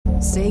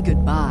Say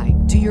goodbye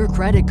to your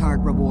credit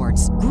card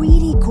rewards.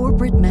 Greedy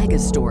corporate mega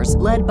stores,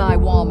 led by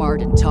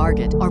Walmart and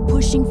Target, are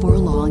pushing for a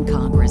law in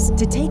Congress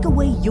to take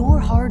away your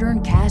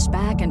hard-earned cash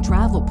back and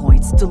travel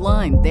points to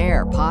line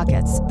their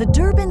pockets. The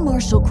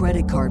Durbin-Marshall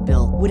credit card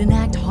bill would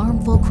enact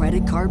harmful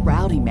credit card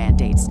routing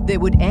mandates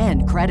that would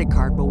end credit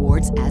card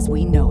rewards as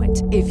we know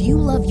it. If you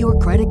love your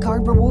credit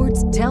card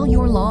rewards, tell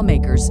your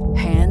lawmakers,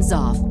 hands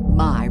off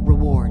my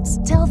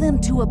rewards. Tell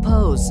them to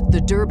oppose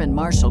the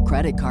Durbin-Marshall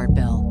credit card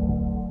bill.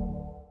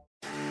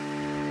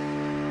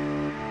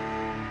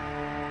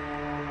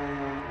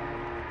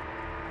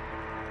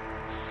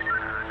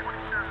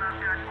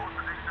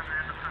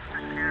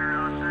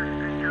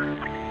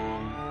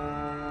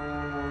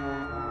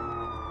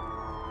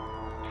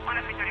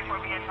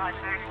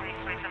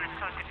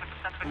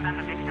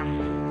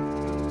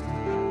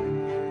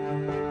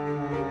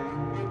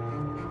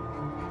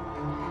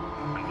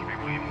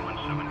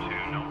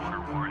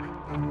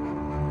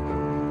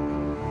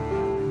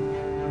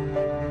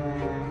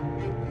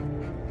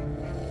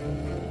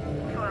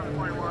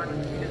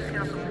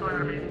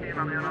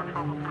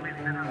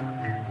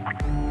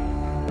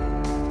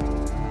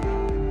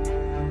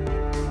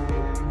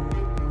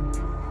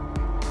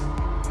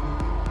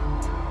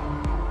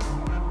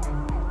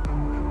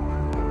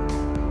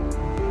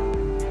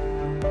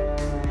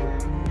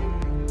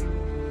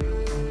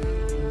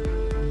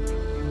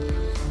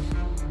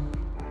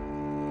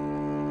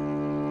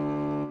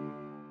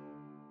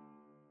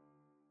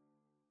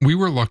 We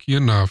were lucky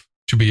enough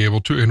to be able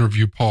to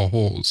interview Paul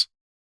Holes,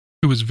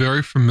 who is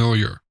very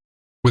familiar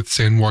with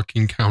San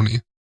Joaquin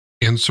County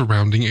and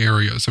surrounding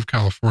areas of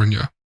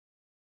California.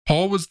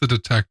 Paul was the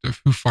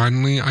detective who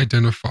finally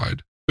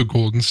identified the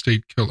Golden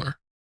State Killer,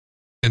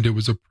 and it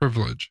was a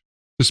privilege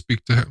to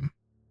speak to him.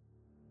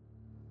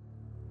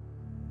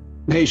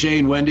 Hey,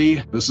 Shane, Wendy.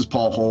 This is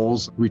Paul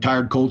Holes,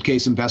 retired cold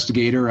case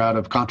investigator out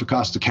of Contra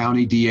Costa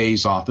County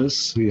DA's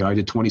office. I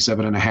did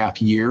 27 and a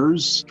half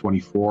years,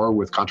 24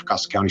 with Contra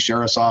Costa County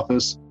Sheriff's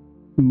Office,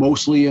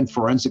 mostly in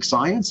forensic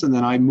science. And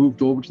then I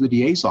moved over to the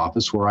DA's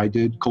office where I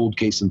did cold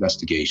case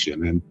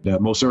investigation. And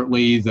most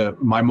certainly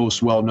my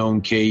most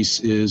well-known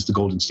case is the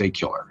Golden State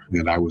Killer.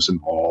 And I was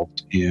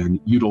involved in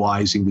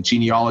utilizing the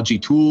genealogy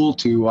tool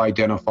to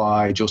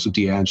identify Joseph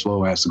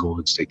D'Angelo as the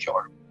Golden State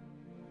Killer.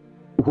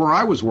 Where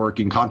I was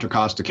working, Contra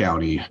Costa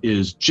County,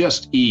 is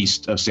just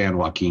east of San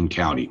Joaquin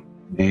County.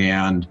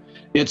 And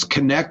it's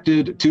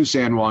connected to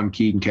San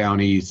Joaquin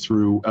County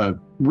through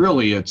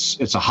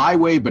it's a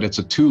highway, but it's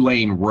a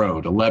 2-lane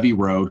road, a levee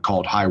road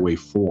called Highway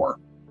 4,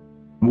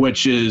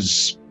 which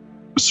is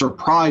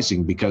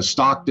surprising because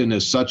Stockton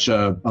is such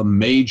a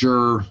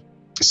major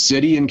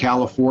city in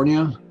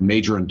California,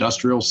 major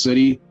industrial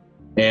city.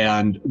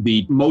 And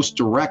the most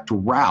direct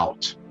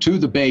route to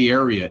the Bay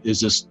Area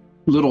is this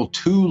little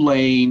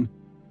 2-lane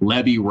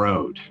levee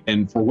road.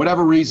 And for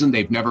whatever reason,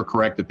 they've never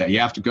corrected that. You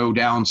have to go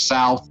down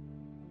south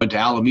to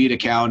Alameda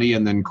County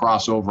and then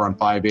cross over on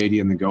 580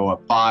 and then go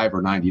up 5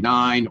 or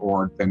 99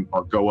 or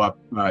go up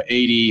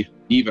 80,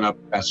 even up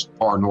as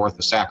far north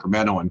as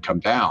Sacramento and come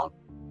down.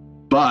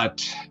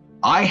 But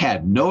I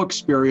had no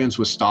experience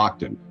with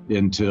Stockton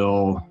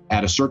until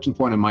at a certain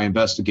point in my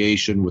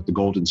investigation with the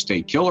Golden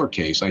State Killer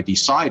case, I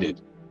decided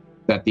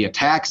that the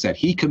attacks that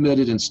he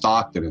committed in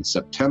Stockton in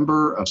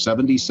September of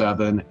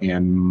 77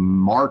 and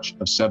March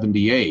of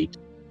 78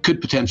 could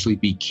potentially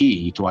be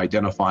key to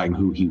identifying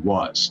who he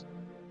was.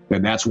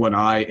 And that's when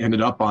I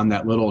ended up on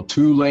that little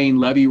 2-lane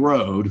levee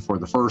road for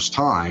the first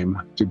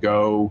time to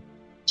go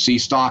see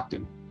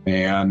Stockton.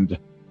 And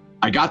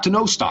I got to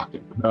know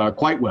Stockton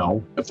quite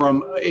well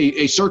from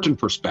a certain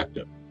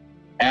perspective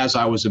as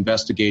I was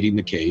investigating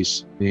the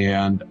case.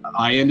 And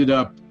I ended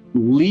up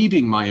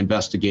leaving my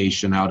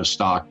investigation out of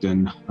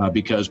Stockton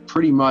because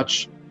pretty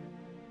much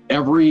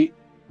every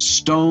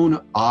stone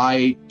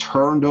I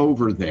turned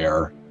over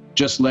there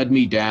just led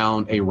me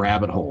down a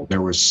rabbit hole.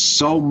 There was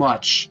so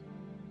much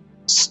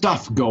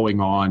stuff going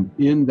on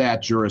in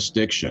that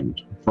jurisdiction,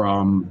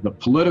 from the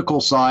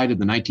political side of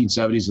the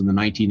 1970s and the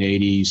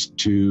 1980s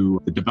to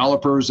the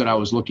developers that I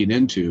was looking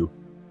into,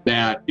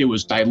 that it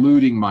was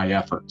diluting my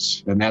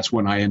efforts. And that's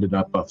when I ended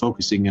up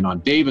focusing in on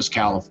Davis,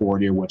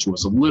 California, which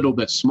was a little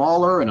bit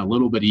smaller and a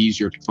little bit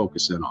easier to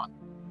focus in on.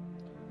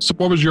 So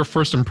what was your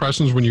first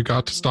impressions when you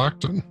got to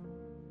Stockton?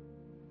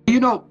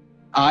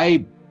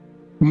 I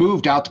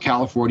moved out to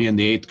California in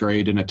the 8th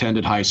grade and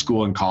attended high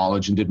school and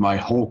college and did my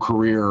whole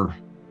career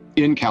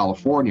in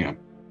California.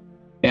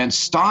 And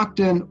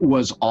Stockton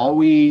was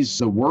always,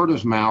 the word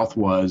of mouth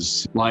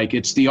was like,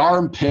 it's the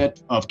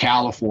armpit of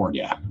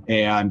California,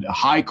 and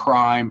high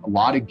crime, a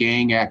lot of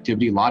gang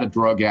activity, a lot of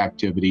drug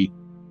activity.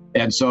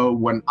 And so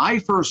when I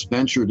first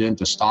ventured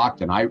into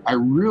Stockton, I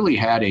really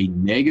had a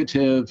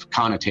negative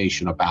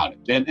connotation about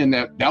it. And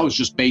that was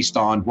just based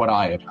on what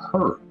I had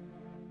heard.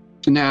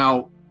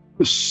 Now,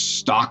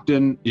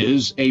 Stockton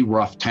is a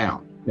rough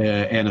town.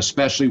 And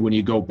especially when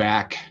you go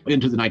back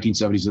into the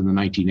 1970s and the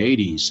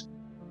 1980s,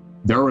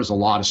 there was a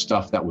lot of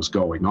stuff that was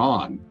going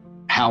on.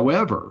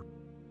 However,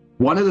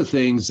 one of the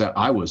things that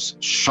I was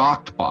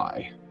shocked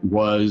by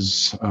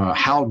was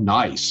how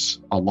nice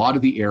a lot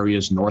of the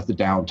areas north of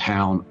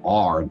downtown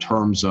are in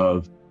terms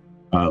of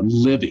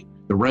living,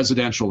 the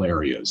residential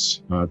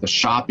areas, the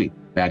shopping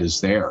that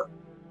is there.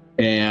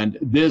 And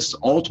this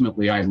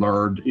ultimately, I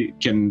learned, it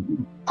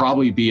can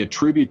probably be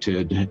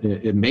attributed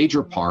in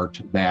major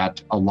part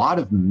that a lot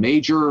of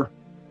major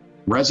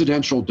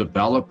residential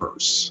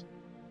developers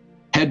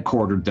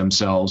headquartered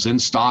themselves in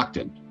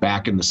Stockton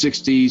back in the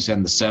 60s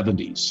and the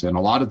 70s. And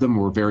a lot of them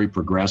were very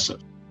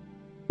progressive.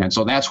 And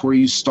so that's where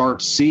you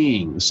start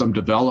seeing some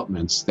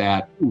developments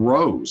that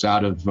rose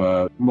out of,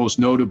 most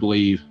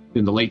notably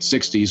in the late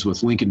 60s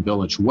with Lincoln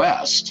Village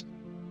West,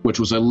 which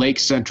was a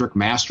lake-centric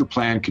master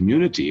plan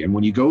community. And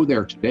when you go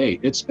there today,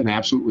 it's an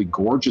absolutely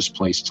gorgeous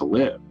place to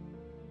live,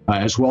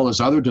 as well as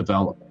other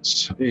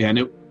developments. And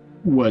it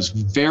was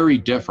very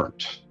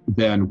different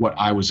than what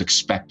I was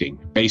expecting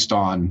based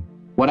on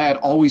what I had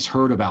always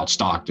heard about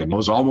Stockton. It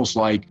was almost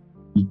like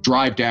you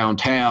drive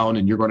downtown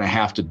and you're going to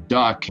have to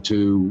duck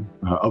to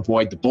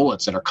avoid the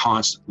bullets that are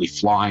constantly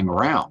flying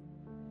around.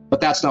 But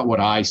that's not what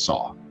I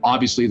saw.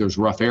 Obviously, there's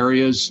rough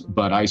areas,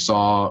 but I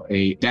saw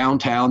a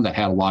downtown that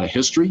had a lot of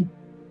history,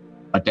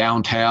 a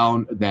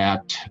downtown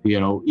that,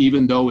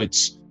 even though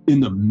it's in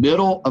the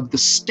middle of the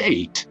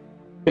state,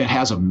 it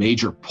has a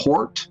major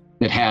port.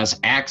 It has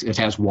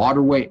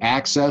waterway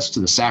access to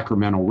the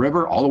Sacramento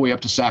River, all the way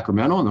up to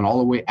Sacramento, and then all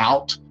the way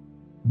out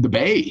the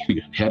bay,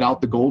 head out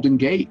the Golden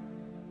Gate.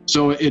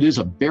 So it is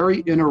a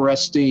very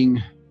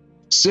interesting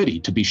city,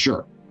 to be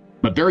sure,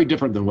 but very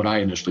different than what I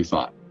initially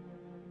thought.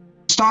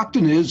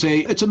 Stockton it's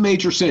a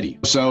major city.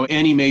 So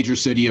any major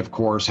city, of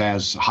course,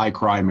 has high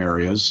crime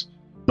areas,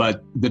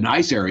 but the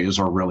nice areas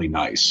are really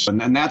nice.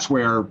 And that's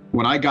where,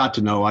 when I got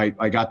to know, I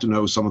got to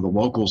know some of the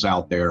locals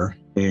out there,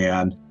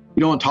 and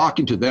in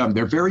talking to them,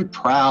 they're very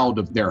proud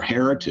of their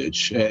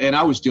heritage. And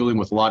I was dealing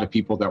with a lot of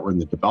people that were in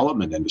the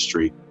development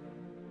industry,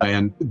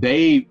 and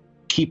they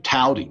keep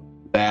touting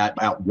that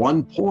at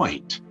one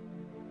point,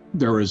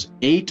 there is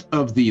 8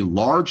 of the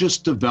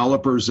largest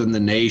developers in the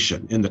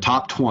nation, in the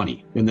top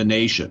 20 in the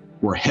nation,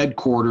 were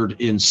headquartered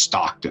in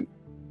Stockton.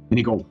 And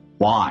you go,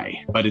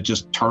 why? But it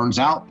just turns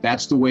out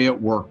that's the way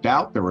it worked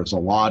out. There was a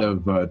lot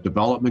of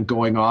development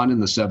going on in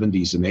the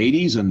 70s and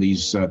 80s, and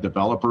these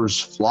developers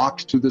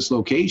flocked to this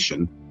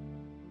location.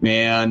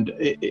 And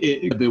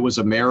there was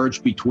a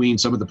marriage between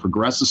some of the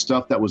progressive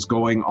stuff that was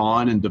going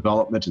on in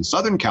development in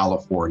Southern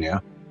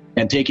California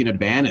and taking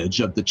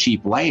advantage of the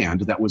cheap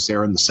land that was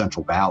there in the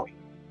Central Valley.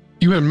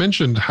 You had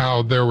mentioned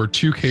how there were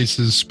 2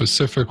 cases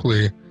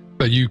specifically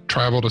that you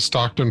traveled to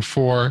Stockton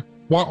for.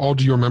 What all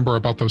do you remember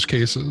about those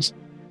cases?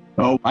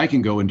 Oh, I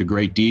can go into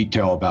great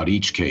detail about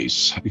each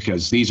case,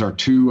 because these are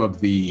 2 of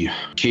the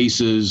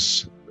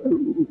cases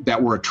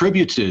that were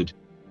attributed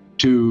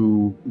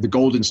to the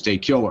Golden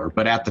State Killer.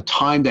 But at the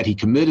time that he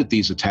committed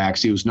these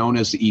attacks, he was known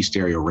as the East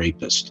Area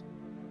Rapist.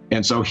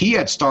 And so he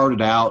had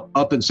started out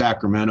up in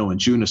Sacramento in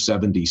June of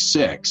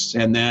 76.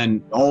 And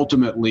then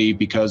ultimately,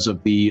 because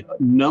of the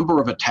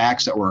number of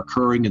attacks that were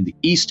occurring in the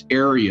east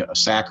area of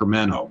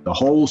Sacramento, the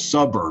whole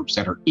suburbs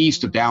that are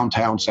east of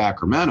downtown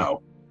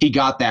Sacramento, he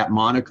got that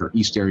moniker,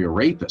 East Area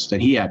Rapist.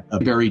 And he had a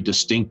very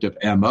distinctive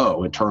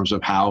MO in terms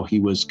of how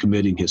he was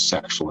committing his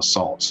sexual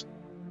assaults.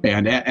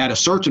 And at a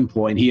certain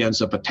point, he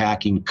ends up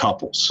attacking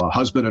couples, a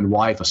husband and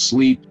wife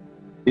asleep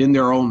in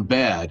their own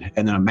bed,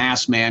 and then a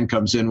masked man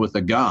comes in with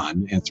a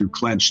gun, and through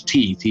clenched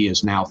teeth, he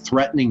is now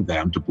threatening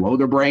them to blow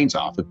their brains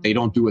off if they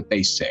don't do what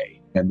they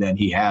say. And then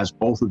he has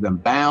both of them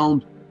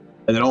bound,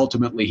 and then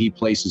ultimately he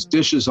places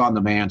dishes on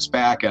the man's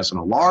back as an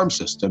alarm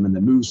system, and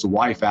then moves the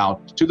wife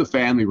out to the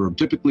family room,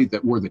 typically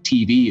where the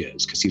TV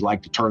is, because he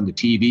liked to turn the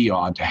TV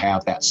on to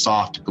have that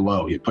soft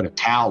glow. He'd put a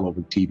towel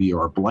over the TV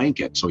or a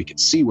blanket so he could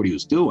see what he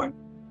was doing,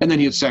 and then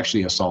he'd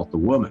sexually assault the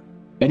woman.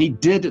 And he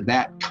did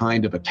that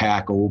kind of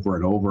attack over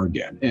and over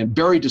again, and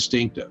very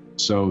distinctive.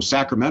 So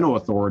Sacramento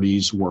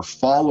authorities were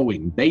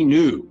following, they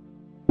knew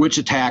which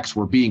attacks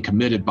were being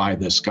committed by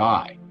this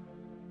guy.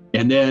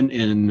 And then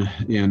in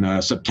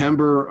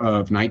September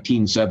of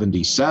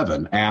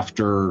 1977,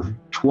 after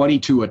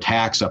 22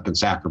 attacks up in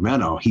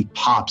Sacramento, he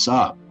pops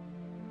up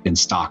in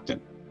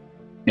Stockton.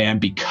 And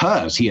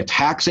because he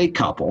attacks a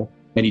couple,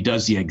 and he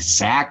does the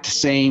exact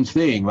same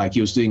thing like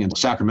he was doing in the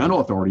Sacramento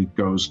authority,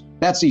 goes,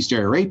 that's East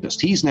Area Rapist.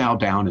 He's now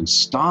down in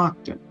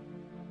Stockton.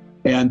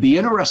 And the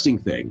interesting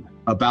thing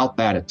about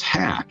that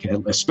attack,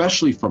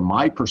 especially from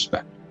my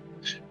perspective,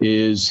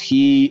 is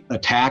he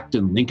attacked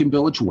in Lincoln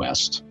Village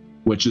West,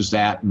 which is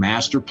that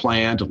master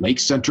planned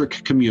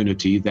lake-centric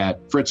community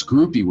that Fritz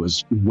Gruppe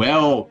was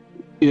well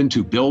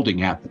into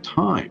building at the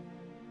time.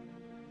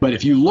 But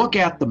if you look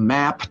at the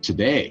map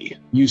today,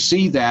 you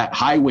see that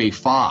Highway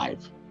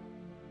 5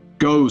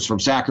 goes from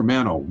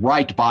Sacramento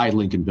right by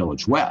Lincoln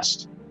Village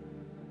West.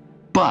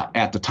 But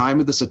at the time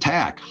of this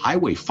attack,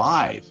 Highway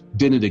 5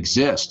 didn't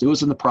exist. It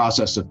was in the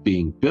process of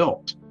being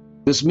built.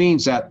 This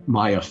means that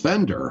my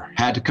offender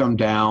had to come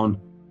down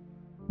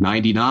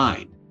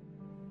 99,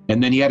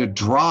 and then he had to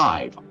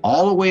drive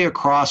all the way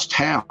across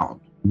town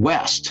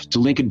west to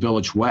Lincoln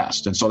Village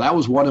West. And so that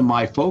was one of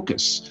my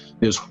focus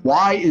is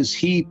why is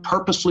he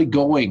purposely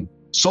going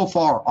so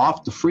far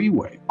off the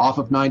freeway, off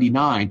of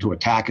 99 to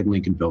attack in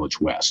Lincoln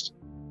Village West?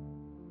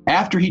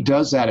 After he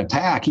does that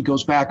attack, he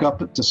goes back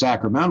up to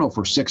Sacramento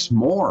for 6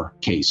 more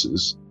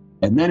cases.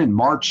 And then in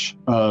March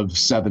of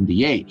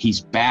 78, he's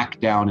back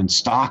down in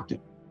Stockton.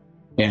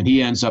 And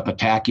he ends up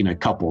attacking a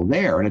couple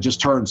there. And it just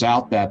turns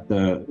out that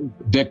the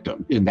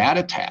victim in that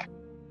attack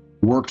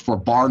worked for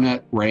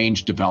Barnett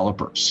Range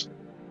Developers.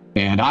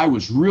 And I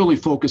was really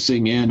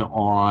focusing in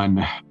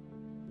on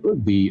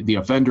the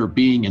offender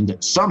being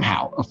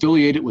somehow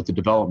affiliated with the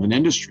development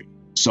industry.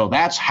 So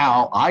that's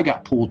how I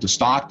got pulled to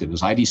Stockton,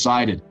 as I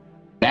decided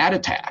that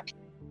attack,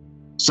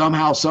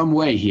 somehow, some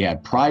way, he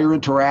had prior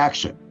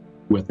interaction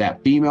with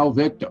that female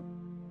victim.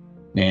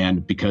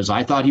 And because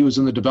I thought he was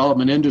in the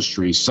development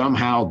industry,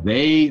 somehow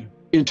they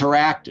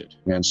interacted.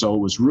 And so it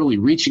was really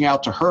reaching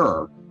out to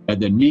her and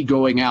then me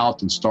going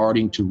out and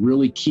starting to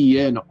really key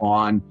in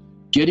on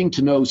getting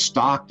to know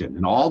Stockton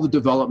and all the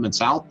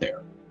developments out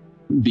there.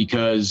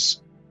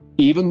 Because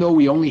even though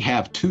we only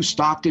have 2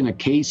 Stockton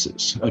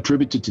cases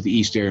attributed to the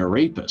East Area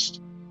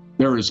Rapist,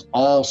 there is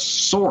all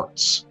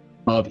sorts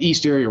of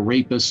East Area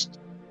Rapist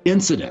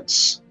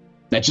incidents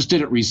that just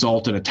didn't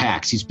result in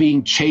attacks. He's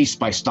being chased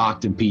by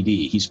Stockton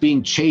PD. He's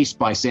being chased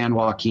by San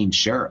Joaquin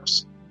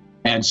sheriffs.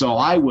 And so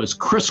I was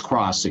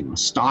crisscrossing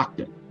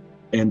Stockton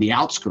and the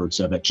outskirts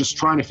of it, just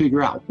trying to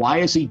figure out, why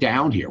is he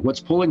down here? What's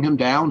pulling him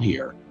down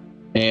here?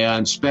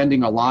 And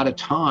spending a lot of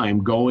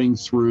time going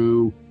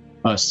through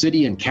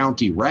city and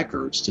county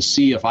records to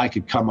see if I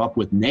could come up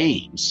with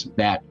names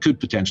that could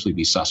potentially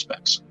be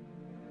suspects.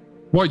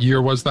 What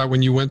year was that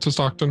when you went to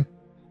Stockton?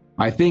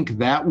 I think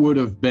that would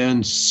have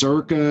been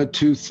circa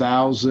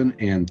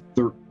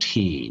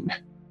 2013.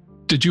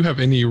 Did you have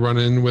any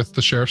run-in with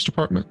the sheriff's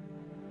department?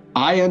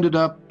 I ended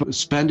up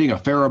spending a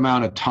fair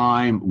amount of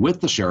time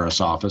with the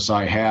sheriff's office.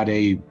 I had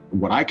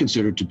what I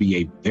considered to be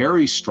a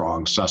very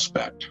strong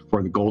suspect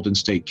for the Golden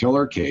State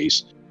Killer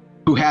case,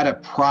 who had a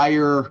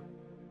prior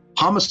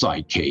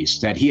homicide case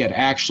that he had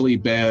actually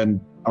been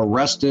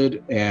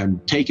arrested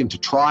and taken to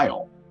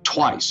trial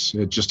twice.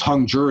 It just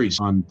hung juries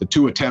on the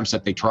 2 attempts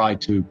that they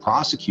tried to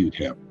prosecute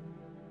him.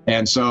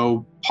 And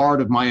so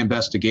part of my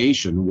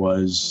investigation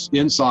was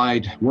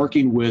inside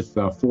working with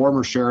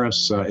former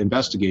sheriff's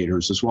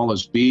investigators, as well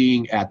as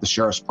being at the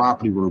sheriff's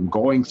property room,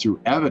 going through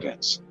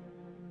evidence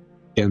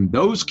in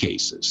those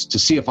cases to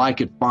see if I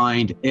could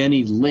find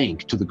any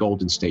link to the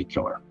Golden State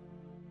Killer.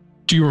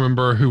 Do you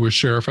remember who was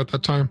sheriff at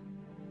that time?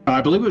 I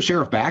believe it was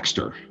Sheriff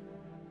Baxter.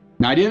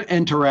 Now, I didn't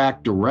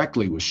interact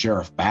directly with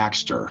Sheriff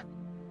Baxter,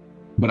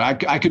 but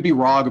I could be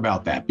wrong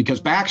about that, because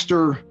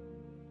Baxter,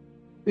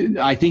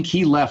 I think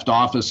he left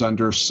office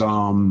under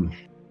some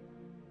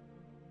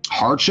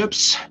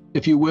hardships,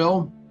 if you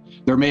will.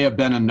 There may have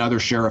been another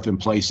sheriff in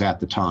place at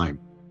the time.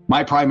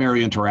 My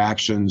primary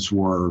interactions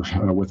were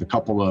with a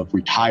couple of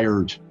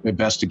retired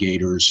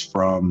investigators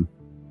from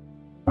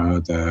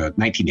the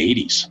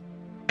 1980s.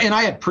 And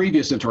I had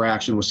previous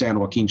interaction with San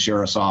Joaquin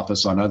Sheriff's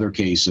Office on other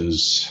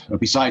cases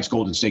besides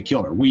Golden State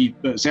Killer.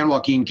 San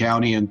Joaquin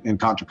County and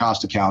Contra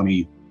Costa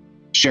County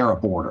share a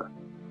border.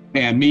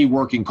 And me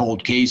working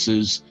cold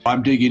cases,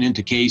 I'm digging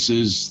into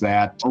cases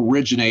that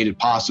originated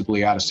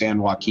possibly out of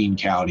San Joaquin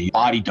County,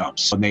 body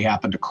dumps, when they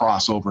happen to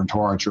cross over into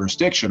our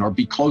jurisdiction or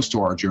be close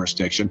to our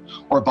jurisdiction,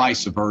 or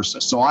vice versa.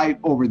 So I,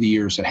 over the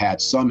years, had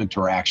some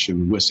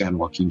interaction with San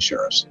Joaquin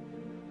sheriffs.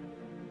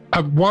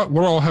 What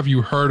all have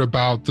you heard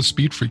about the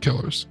Speed Free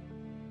Killers?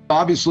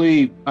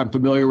 Obviously, I'm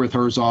familiar with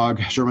Herzog,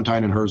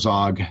 Shermantine and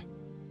Herzog.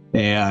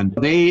 And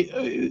they,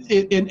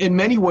 in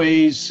many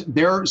ways,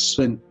 there's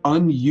an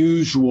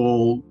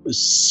unusual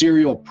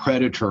serial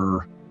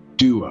predator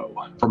duo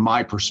from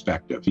my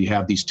perspective. You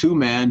have these 2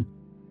 men.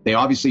 They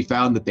obviously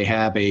found that they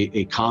have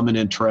a common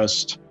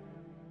interest.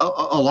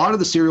 A lot of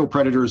the serial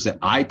predators that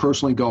I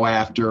personally go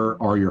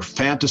after are your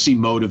fantasy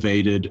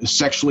motivated,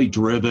 sexually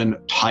driven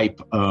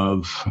type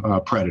of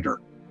predator.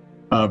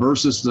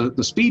 Versus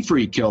the Speed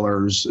Free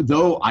Killers,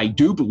 though I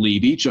do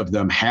believe each of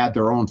them had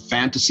their own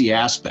fantasy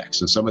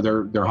aspects, and some of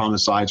their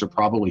homicides are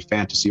probably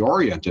fantasy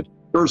oriented,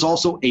 there's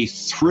also a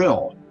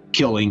thrill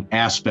killing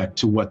aspect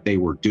to what they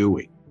were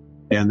doing.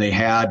 And they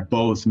had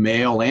both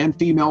male and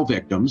female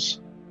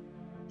victims,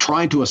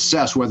 trying to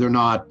assess whether or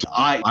not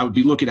I would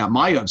be looking at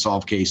my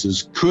unsolved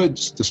cases. Could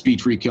the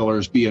Speed Free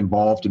Killers be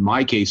involved in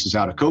my cases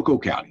out of Cocoa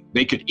County?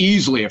 They could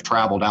easily have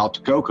traveled out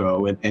to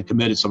Cocoa and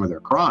committed some of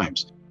their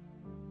crimes.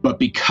 But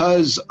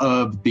because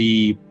of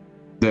they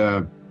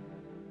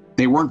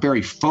weren't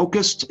very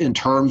focused in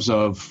terms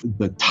of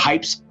the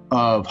types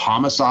of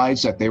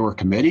homicides that they were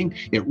committing,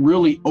 it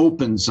really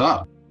opens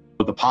up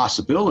the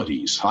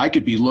possibilities. I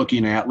could be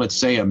looking at, let's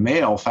say, a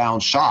male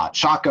found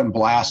shotgun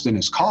blast in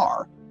his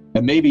car.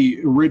 And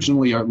maybe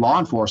originally law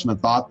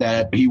enforcement thought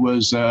that he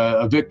was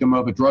a victim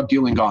of a drug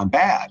dealing gone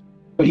bad.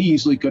 But he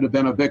easily could have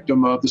been a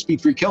victim of the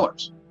Speed Free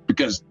Killers,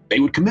 because they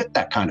would commit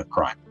that kind of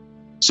crime.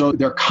 So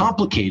they're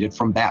complicated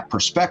from that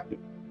perspective,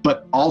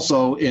 but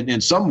also in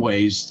some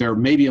ways, they're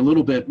maybe a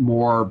little bit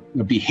more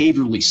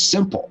behaviorally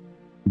simple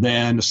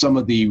than some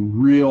of the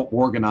real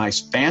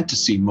organized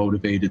fantasy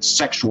motivated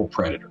sexual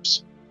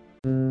predators.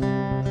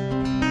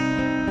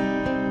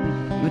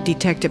 A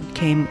detective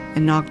came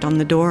and knocked on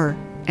the door,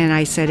 and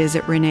I said, "Is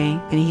it Renee?"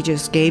 And he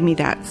just gave me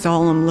that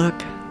solemn look.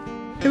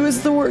 It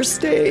was the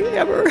worst day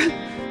ever.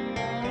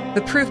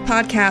 The Proof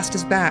podcast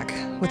is back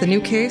with a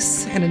new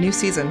case and a new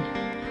season.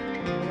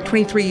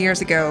 23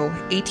 years ago,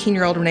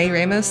 18-year-old Renee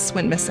Ramos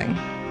went missing.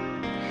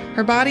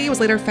 Her body was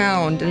later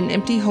found in an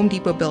empty Home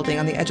Depot building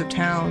on the edge of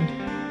town.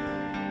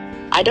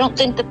 I don't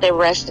think that they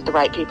arrested the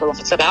right people.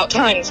 It's about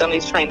time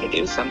somebody's trying to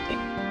do something.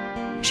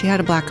 She had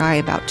a black eye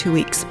about 2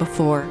 weeks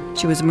before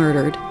she was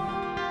murdered.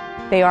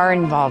 They are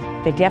involved.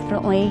 They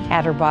definitely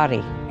had her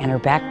body and her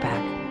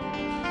backpack.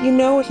 You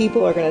know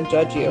people are going to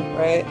judge you,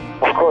 right?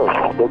 Of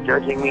course. They're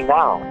judging me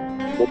now.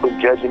 They've been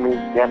judging me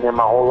damn near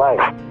my whole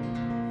life.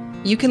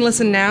 You can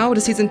listen now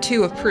to Season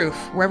 2 of Proof,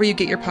 wherever you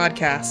get your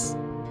podcasts,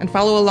 and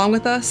follow along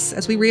with us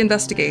as we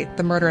reinvestigate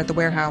the murder at the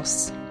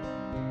warehouse.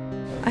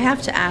 I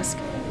have to ask,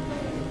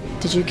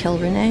 did you kill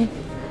Renee?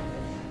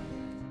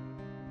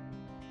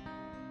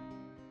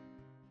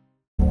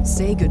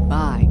 Say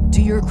goodbye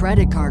to your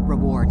credit card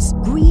rewards.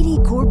 Greedy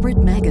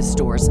corporate mega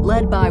stores,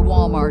 led by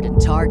Walmart and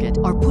Target,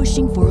 are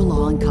pushing for a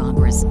law in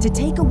Congress to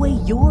take away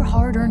your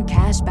hard-earned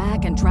cash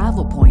back and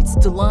travel points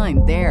to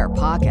line their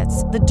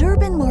pockets. The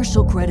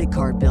Durbin-Marshall credit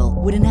card bill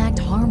would enact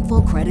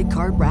harmful credit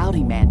card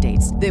routing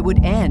mandates that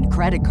would end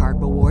credit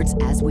card rewards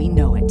as we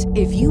know it.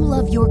 If you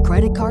love your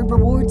credit card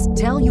rewards,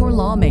 tell your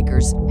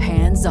lawmakers,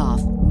 hands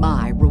off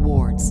my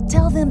rewards.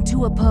 Tell them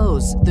to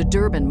oppose the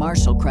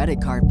Durbin-Marshall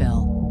credit card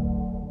bill.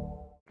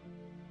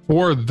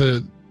 For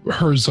the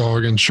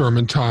Herzog and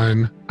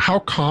Sherman-Tyne, how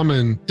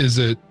common is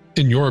it,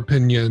 in your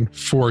opinion,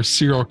 for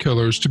serial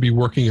killers to be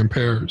working in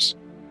pairs?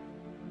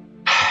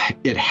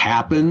 It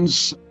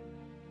happens.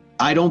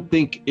 I don't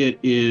think it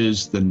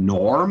is the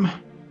norm,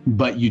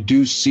 but you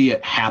do see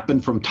it happen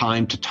from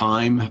time to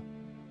time.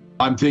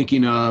 I'm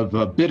thinking of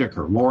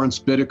Bittaker, Lawrence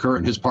Bittaker,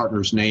 and his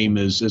partner's name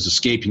is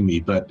escaping me,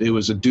 but it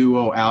was a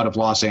duo out of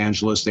Los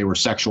Angeles. They were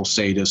sexual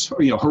sadists,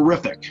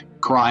 horrific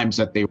crimes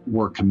that they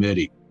were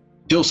committing.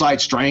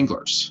 Hillside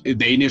Stranglers.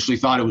 They initially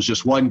thought it was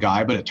just one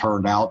guy, but it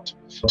turned out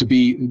to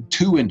be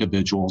two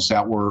individuals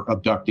that were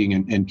abducting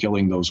and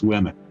killing those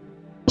women.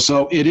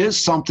 So it is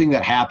something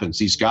that happens.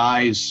 These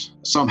guys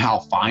somehow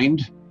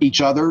find each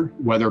other,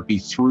 whether it be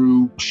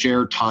through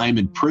shared time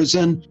in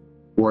prison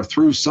or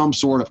through some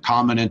sort of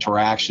common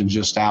interaction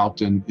just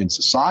out in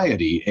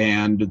society.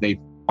 And they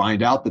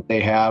find out that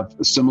they have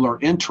similar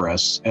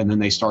interests, and then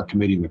they start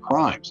committing the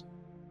crimes.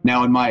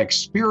 Now, in my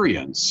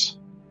experience,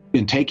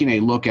 in taking a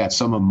look at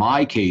some of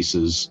my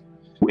cases,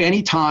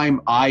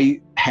 anytime I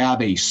have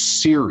a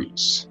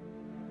series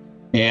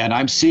and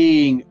I'm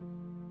seeing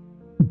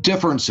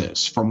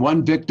differences from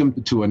one victim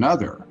to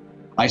another,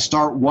 I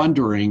start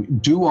wondering,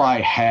 do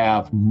I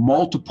have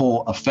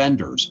multiple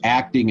offenders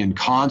acting in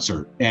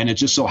concert? And it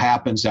just so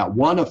happens that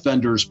one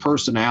offender's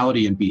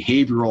personality and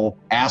behavioral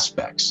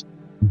aspects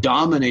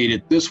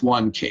dominated this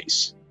one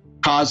case,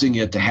 causing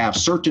it to have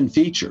certain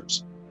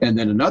features. And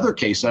then another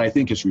case that I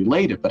think is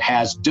related but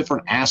has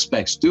different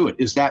aspects to it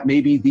is that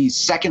maybe the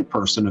second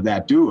person of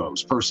that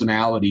duo's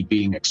personality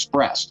being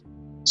expressed.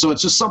 So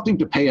it's just something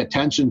to pay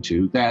attention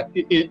to, that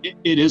it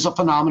is a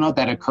phenomenon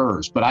that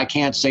occurs, but I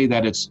can't say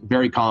that it's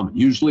very common.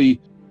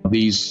 Usually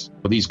these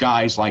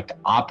guys like to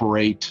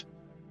operate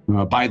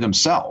by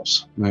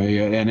themselves.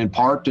 And in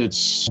part,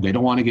 it's they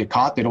don't want to get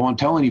caught. They don't want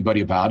to tell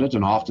anybody about it.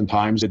 And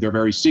oftentimes they're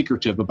very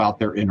secretive about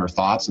their inner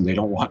thoughts, and they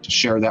don't want to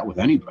share that with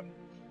anybody.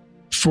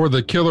 For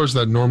the killers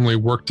that normally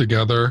work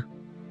together,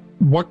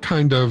 what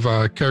kind of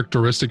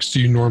characteristics do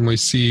you normally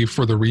see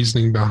for the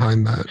reasoning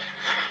behind that?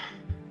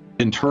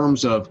 In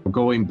terms of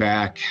going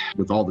back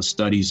with all the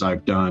studies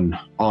I've done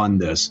on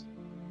this,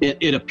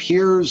 it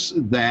appears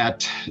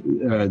that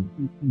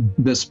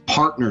this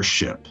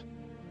partnership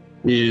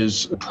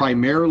is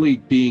primarily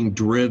being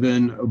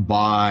driven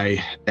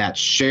by that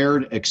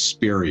shared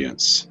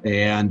experience.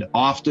 And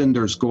often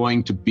there's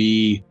going to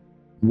be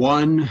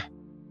one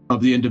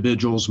of the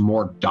individuals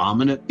more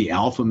dominant, the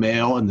alpha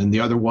male, and then the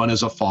other one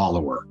is a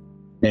follower.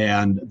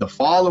 And the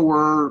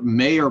follower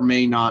may or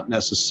may not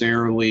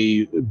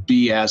necessarily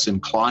be as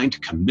inclined to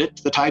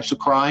commit the types of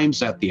crimes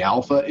that the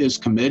alpha is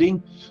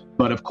committing.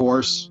 But of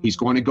course, he's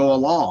going to go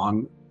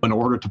along in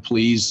order to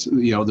please,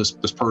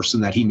 this person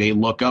that he may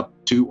look up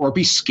to or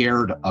be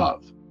scared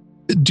of.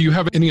 Do you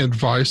have any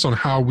advice on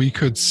how we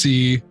could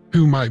see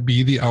who might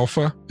be the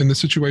alpha in this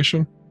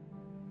situation?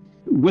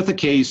 With a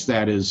case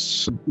that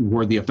is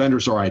where the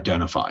offenders are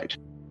identified,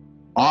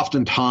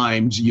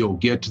 oftentimes you'll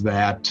get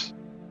that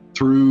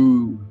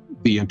through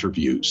the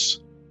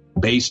interviews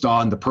based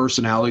on the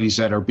personalities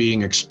that are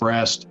being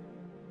expressed.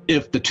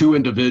 If the two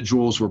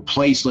individuals were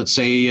placed, let's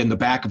say, in the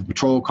back of a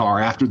patrol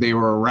car after they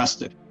were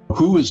arrested,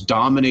 who is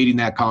dominating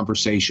that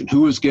conversation?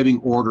 Who is giving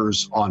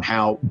orders on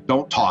how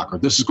don't talk, or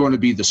this is going to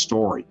be the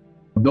story?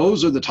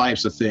 Those are the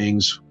types of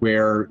things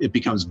where it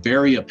becomes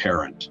very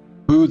apparent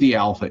who the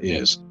alpha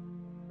is.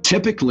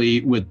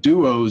 Typically with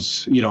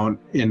duos,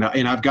 and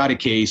I've got a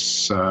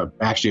case,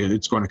 actually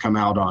it's going to come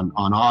out on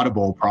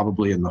Audible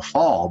probably in the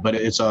fall, but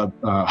it's a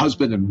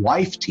husband and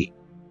wife team.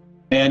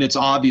 And it's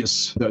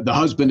obvious the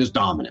husband is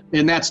dominant.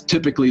 And that's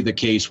typically the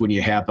case when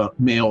you have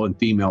male and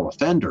female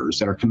offenders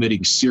that are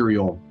committing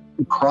serial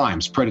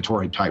crimes,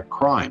 predatory type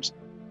crimes.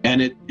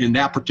 And in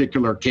that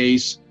particular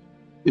case,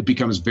 it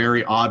becomes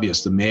very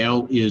obvious. The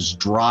male is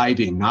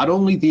driving not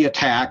only the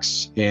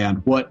attacks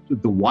and what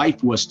the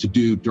wife was to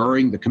do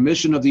during the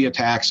commission of the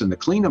attacks and the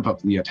cleanup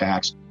of the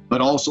attacks, but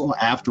also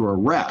after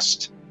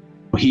arrest.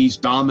 He's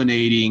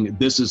dominating.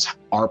 This is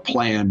our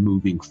plan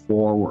moving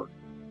forward.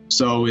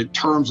 So in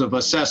terms of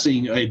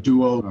assessing a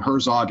duo,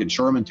 Herzog and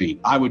Shermanstein,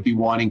 I would be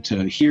wanting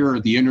to hear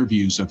the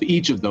interviews of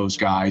each of those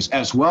guys,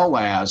 as well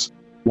as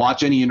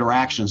watch any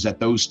interactions that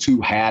those two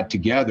had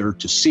together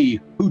to see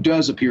who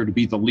does appear to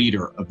be the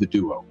leader of the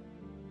duo.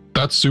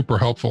 That's super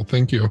helpful.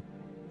 Thank you.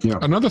 Yeah.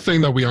 Another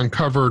thing that we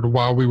uncovered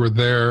while we were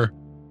there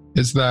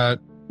is that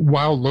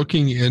while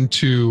looking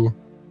into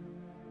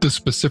the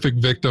specific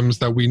victims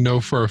that we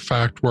know for a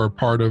fact were a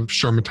part of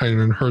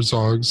Shermanstein and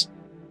Herzog's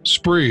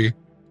spree,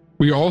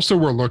 we also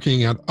were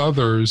looking at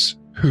others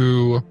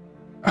who,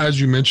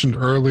 as you mentioned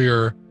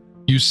earlier,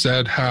 you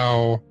said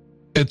how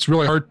it's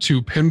really hard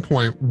to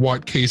pinpoint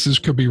what cases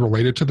could be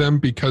related to them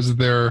because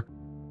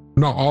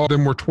not all of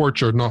them were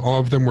tortured, not all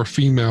of them were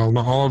female,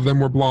 not all of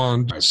them were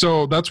blonde.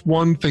 So that's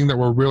one thing that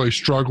we're really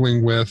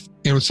struggling with.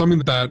 And something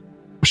that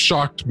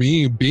shocked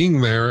me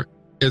being there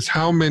is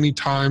how many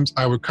times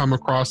I would come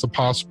across a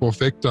possible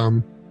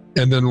victim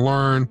and then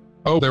learn,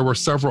 oh, there were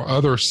several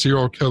other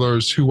serial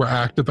killers who were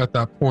active at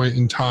that point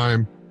in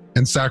time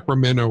in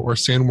Sacramento or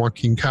San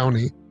Joaquin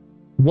County.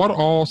 What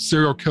all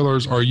serial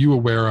killers are you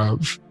aware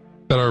of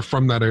that are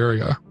from that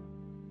area?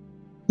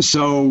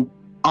 So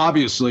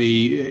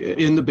obviously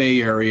in the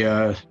Bay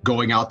Area,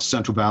 going out to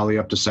Central Valley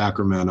up to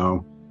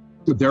Sacramento,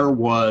 there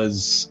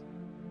was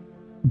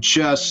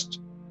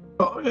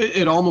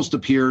it almost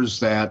appears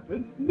that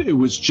it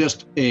was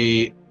just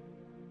a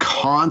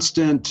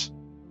constant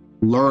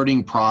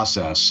learning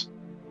process,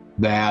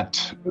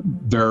 that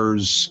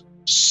there's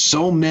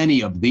so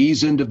many of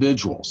these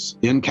individuals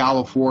in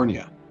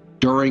California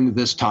during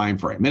this time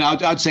frame. And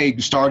I'd say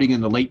starting in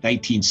the late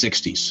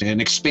 1960s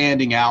and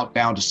expanding out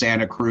down to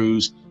Santa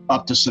Cruz,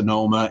 up to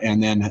Sonoma,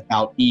 and then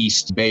out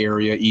east, Bay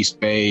Area,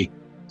 East Bay,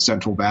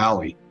 Central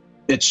Valley.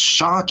 It's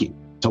shocking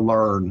to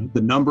learn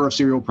the number of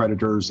serial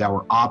predators that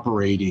were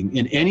operating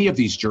in any of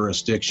these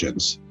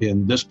jurisdictions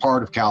in this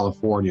part of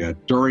California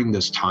during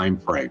this time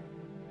frame.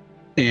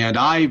 And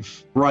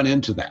I've run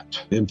into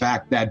that. In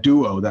fact, that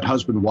duo, that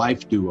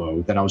husband-wife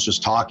duo that I was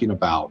just talking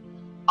about,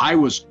 I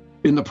was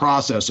in the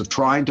process of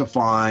trying to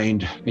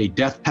find a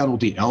death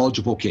penalty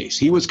eligible case.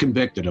 He was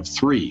convicted of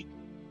 3,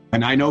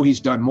 and I know he's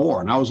done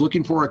more. And I was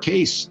looking for a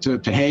case to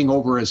hang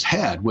over his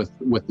head with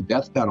the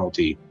death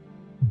penalty,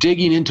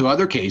 digging into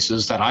other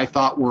cases that I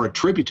thought were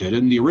attributed,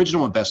 and the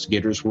original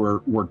investigators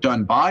were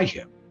done by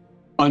him,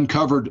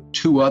 uncovered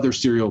 2 other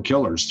serial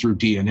killers through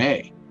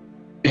DNA.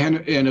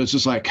 And it's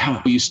just like,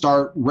 you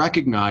start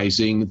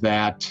recognizing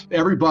that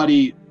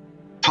everybody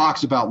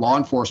talks about law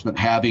enforcement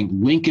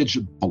having linkage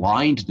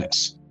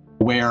blindness,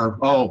 where,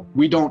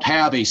 we don't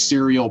have a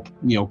serial,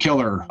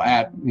 killer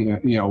at,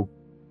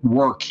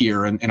 work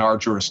here in our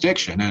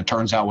jurisdiction. And it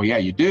turns out, well, yeah,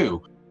 you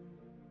do.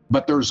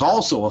 But there's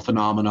also a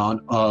phenomenon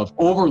of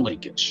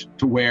overlinkage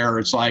to where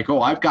it's like,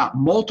 I've got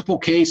multiple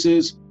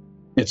cases.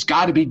 It's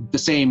got to be the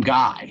same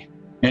guy.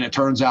 And it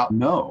turns out,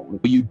 no,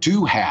 you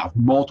do have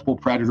multiple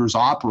predators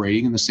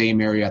operating in the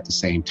same area at the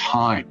same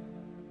time.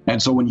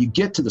 And so when you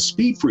get to the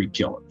speed freak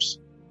killers,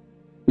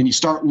 and you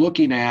start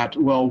looking at,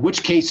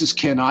 which cases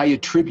can I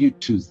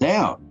attribute to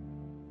them?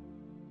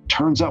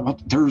 Turns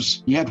out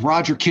you had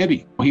Roger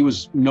Kibbe. He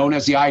was known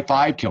as the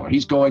I-5 killer.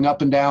 He's going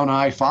up and down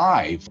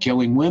I-5,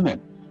 killing women,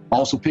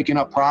 also picking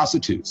up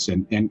prostitutes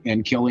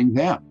and killing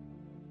them.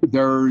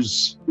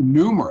 There's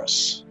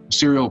numerous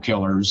serial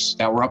killers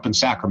that were up in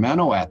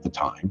Sacramento at the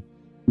time.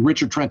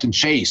 Richard Trenton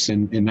Chase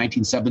in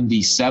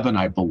 1977,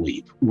 I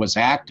believe, was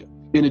active,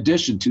 in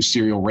addition to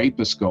serial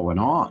rapists going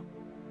on.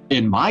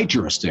 In my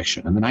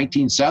jurisdiction in the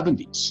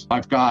 1970s,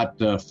 I've got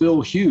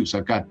Phil Hughes,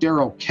 I've got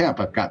Darrell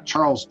Kemp, I've got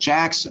Charles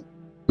Jackson.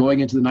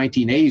 Going into the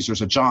 1980s,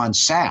 there's a John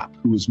Sapp,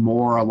 who was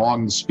more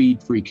along the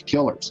speed freak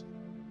killers.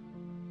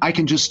 I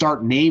can just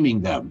start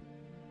naming them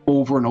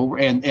over and over,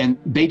 and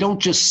they don't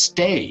just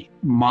stay.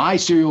 My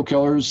serial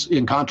killers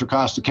in Contra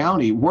Costa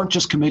County weren't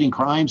just committing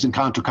crimes in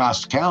Contra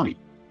Costa County.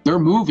 They're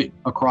moving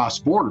across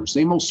borders.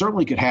 They most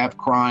certainly could have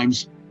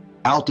crimes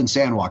out in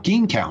San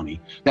Joaquin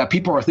County that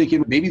people are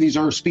thinking maybe these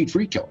are speed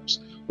freak killers,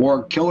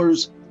 or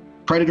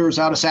predators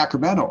out of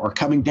Sacramento are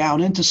coming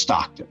down into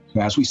Stockton,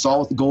 as we saw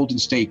with the Golden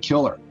State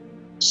Killer.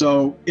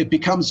 So it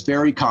becomes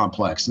very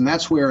complex. And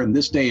that's where in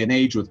this day and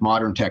age with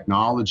modern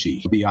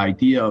technology, the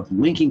idea of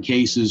linking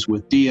cases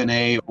with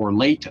DNA or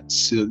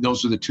latents,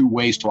 those are the 2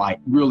 ways to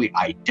really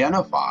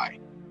identify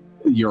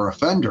your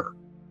offender.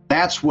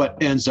 That's what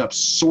ends up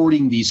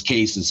sorting these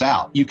cases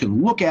out. You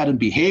can look at them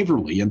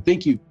behaviorally and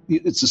think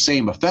it's the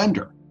same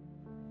offender.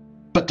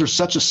 But there's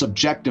such a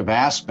subjective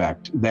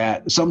aspect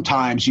that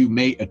sometimes you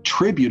may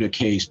attribute a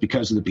case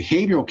because of the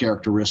behavioral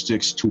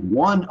characteristics to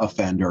one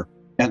offender,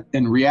 and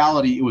in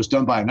reality, it was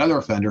done by another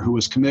offender who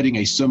was committing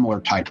a similar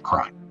type of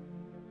crime.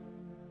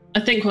 I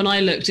think when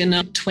I looked in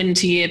a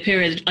 20-year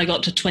period, I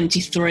got to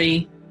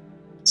 23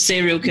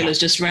 serial killers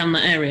just around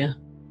that area.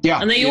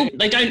 Yeah. And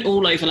they don't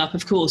all overlap,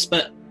 of course,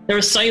 but there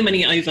are so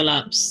many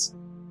overlaps.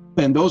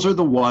 And those are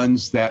the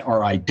ones that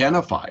are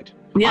identified.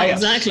 Yeah,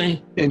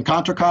 exactly. In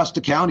Contra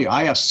Costa County,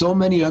 I have so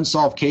many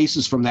unsolved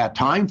cases from that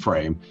time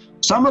frame.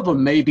 Some of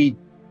them may be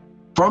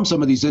from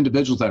some of these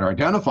individuals that are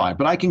identified,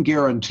 but I can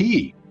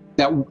guarantee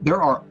that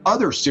there are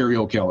other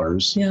serial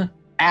killers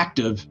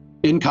active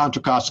in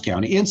Contra Costa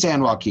County, in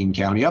San Joaquin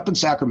County, up in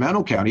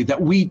Sacramento County that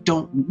we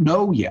don't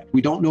know yet.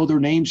 We don't know their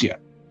names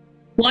yet.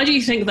 Why do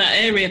you think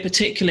that area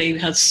particularly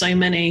has so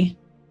many?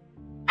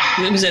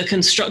 Was it a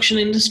construction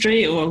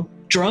industry or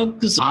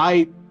drugs?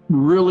 I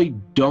really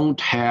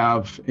don't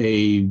have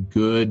a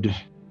good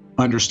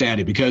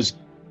understanding because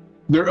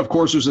there, of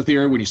course, there's a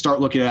theory when you start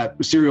looking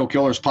at serial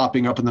killers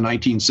popping up in the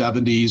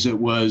 1970s, it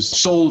was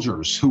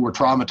soldiers who were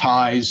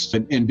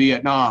traumatized in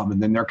Vietnam,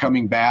 and then they're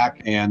coming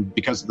back and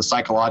because of the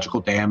psychological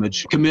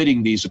damage,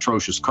 committing these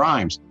atrocious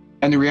crimes.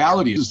 And the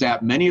reality is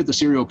that many of the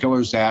serial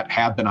killers that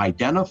have been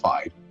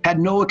identified had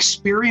no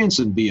experience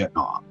in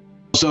Vietnam.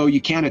 So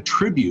you can't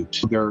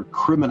attribute their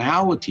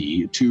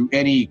criminality to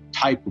any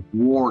type of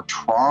war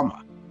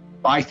trauma.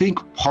 I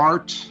think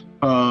part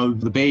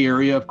of the Bay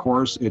Area, of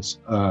course, it's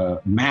a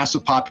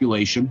massive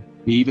population,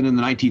 even in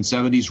the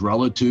 1970s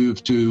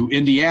relative to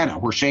Indiana,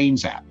 where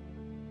Shane's at.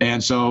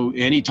 And so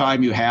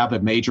anytime you have a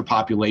major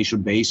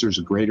population base, there's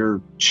a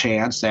greater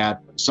chance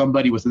that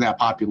somebody within that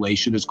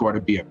population is going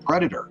to be a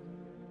predator.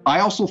 I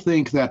also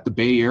think that the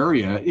Bay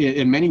Area,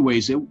 in many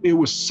ways, it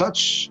was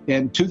such,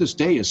 and to this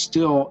day is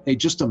still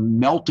just a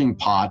melting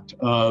pot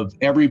of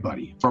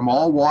everybody from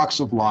all walks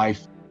of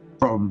life,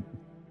 from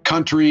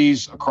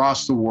countries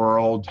across the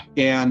world.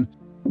 And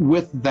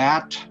with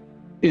that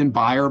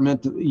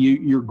environment,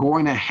 you're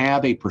going to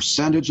have a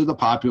percentage of the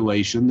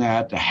population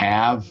that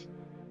have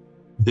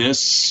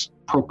this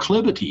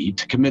proclivity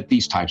to commit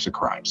these types of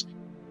crimes.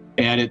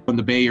 And in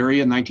the Bay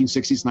Area in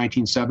 1960s,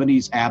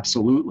 1970s,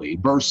 absolutely,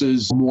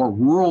 versus a more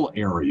rural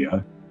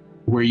area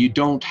where you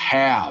don't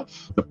have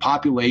the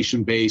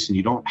population base and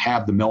you don't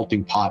have the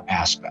melting pot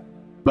aspect.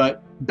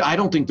 But I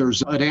don't think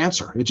there's an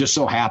answer. It just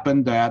so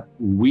happened that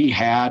we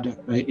had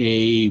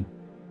a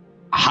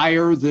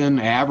higher than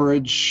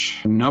average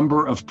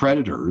number of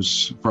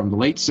predators from the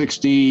late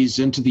 60s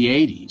into the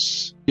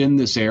 80s in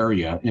this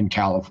area in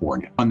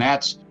California. And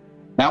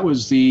that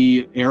was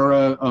the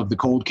era of the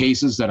cold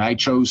cases that I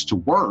chose to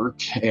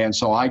work. And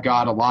so I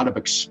got a lot of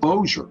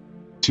exposure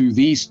to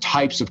these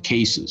types of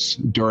cases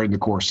during the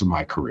course of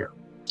my career.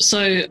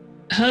 So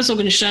Herzog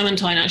and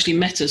Shermantine actually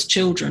met as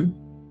children.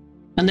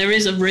 And there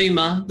is a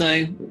rumor,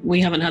 though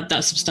we haven't had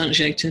that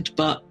substantiated,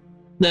 but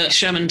that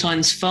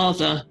Shermantine's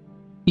father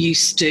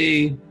used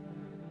to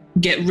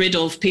get rid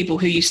of people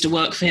who used to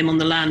work for him on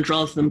the land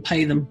rather than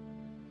pay them.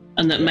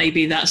 And that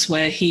maybe that's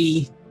where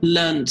he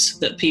learnt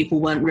that people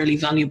weren't really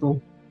valuable.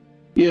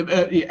 Yeah,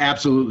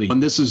 absolutely.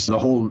 And this is the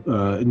whole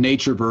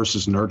nature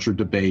versus nurture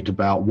debate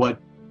about what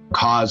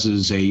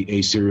causes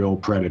a serial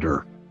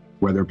predator,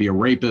 whether it be a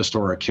rapist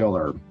or a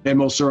killer. And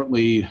most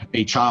certainly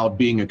a child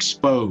being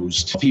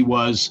exposed. If he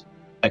was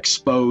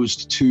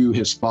exposed to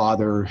his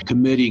father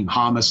committing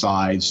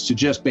homicides to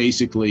just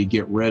basically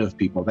get rid of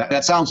people.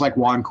 That sounds like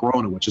Juan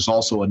Corona, which is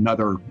also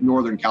another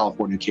Northern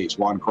California case.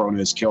 Juan Corona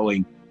is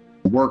killing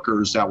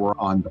workers that were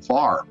on the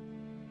farm.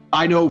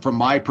 I know from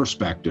my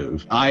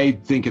perspective, I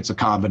think it's a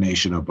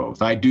combination of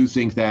both. I do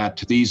think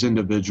that these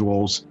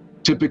individuals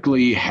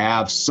typically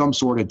have some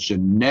sort of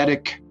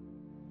genetic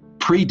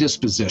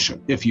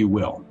predisposition, if you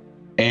will.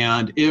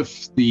 And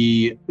if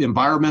the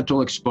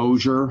environmental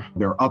exposure,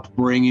 their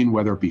upbringing,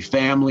 whether it be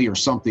family or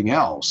something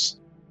else,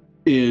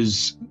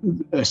 is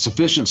a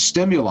sufficient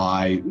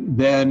stimuli,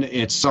 then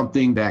it's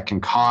something that can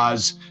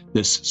cause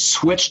this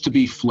switch to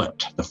be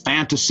flipped. The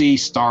fantasy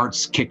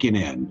starts kicking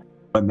in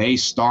when they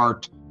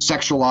start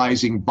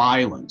sexualizing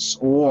violence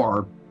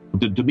or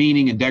the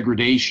demeaning and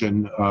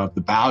degradation of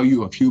the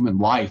value of human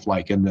life,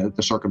 like in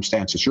the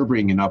circumstances you're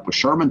bringing up with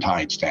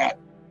Shermantine's dad.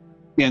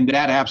 And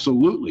that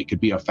absolutely could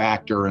be a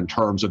factor in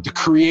terms of the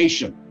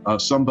creation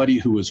of somebody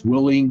who is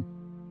willing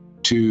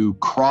to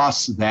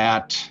cross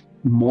that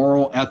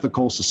moral,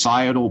 ethical,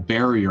 societal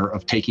barrier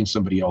of taking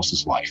somebody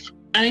else's life.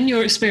 And in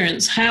your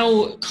experience,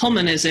 how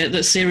common is it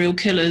that serial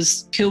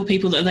killers kill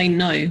people that they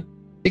know?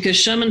 Because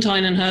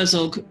Shermantine and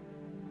Herzog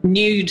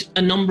knew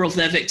a number of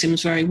their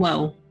victims very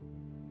well.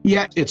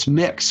 Yeah, it's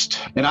mixed.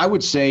 And I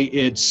would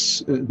say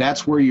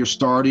that's where you're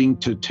starting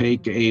to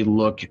take a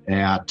look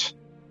at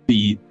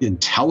the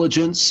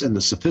intelligence and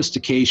the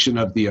sophistication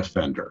of the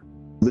offender.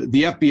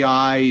 The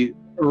FBI,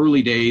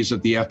 early days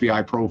of the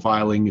FBI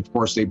profiling, of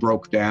course, they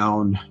broke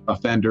down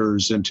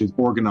offenders into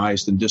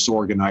organized and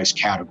disorganized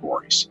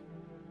categories.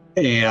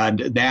 And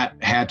that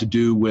had to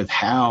do with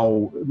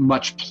how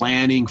much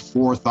planning,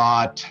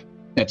 forethought,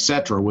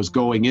 etc., was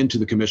going into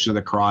the commission of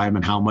the crime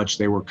and how much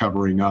they were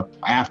covering up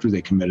after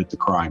they committed the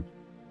crime.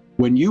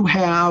 When you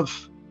have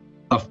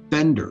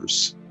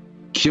offenders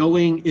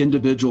killing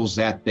individuals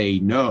that they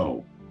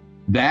know,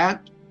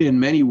 that in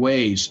many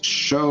ways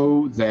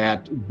show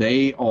that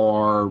they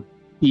are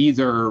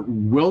either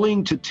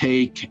willing to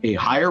take a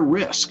higher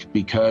risk,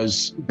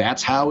 because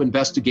that's how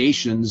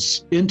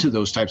investigations into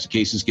those types of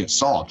cases get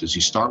solved, is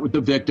you start with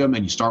the victim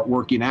and you start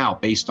working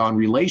out based on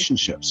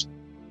relationships.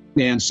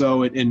 And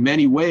so in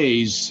many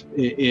ways,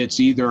 it's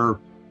either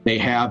they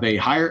have a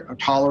higher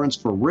tolerance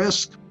for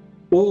risk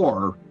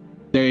or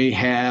they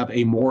have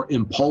a more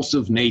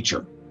impulsive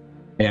nature.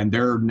 And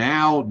they're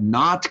now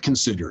not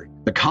considering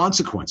the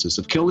consequences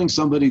of killing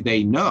somebody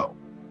they know.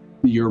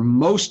 Your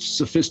most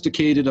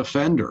sophisticated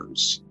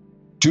offenders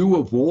do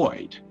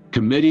avoid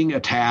committing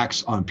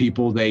attacks on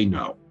people they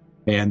know.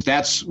 And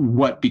that's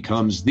what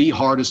becomes the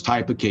hardest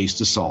type of case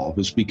to solve,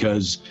 is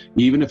because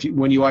even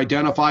when you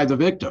identify the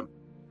victim,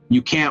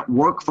 you can't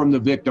work from the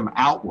victim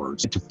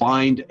outwards to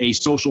find a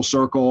social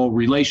circle,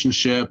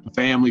 relationship,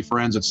 family,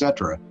 friends,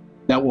 etc.,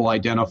 that will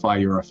identify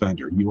your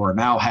offender. You are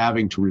now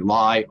having to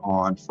rely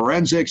on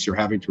forensics. You're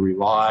having to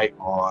rely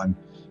on,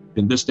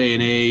 in this day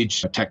and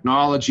age,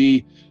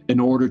 technology in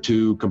order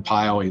to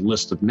compile a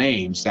list of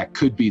names that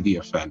could be the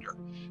offender.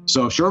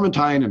 So if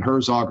Sherman-Tyne and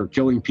Herzog are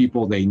killing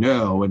people they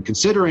know, and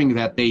considering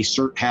that they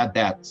had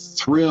that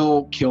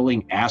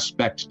thrill-killing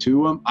aspect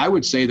to them, I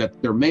would say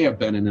that there may have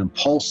been an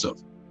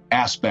impulsive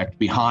aspect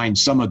behind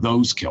some of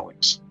those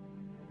killings.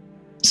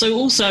 So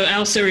also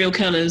our serial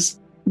killers,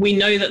 we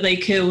know that they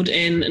killed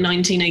in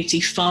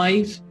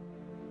 1985,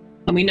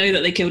 and we know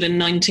that they killed in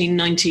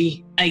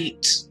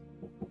 1998,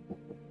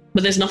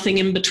 but there's nothing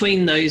in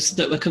between those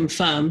that were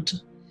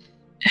confirmed.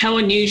 How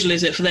unusual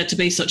is it for there to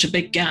be such a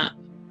big gap?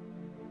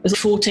 There's a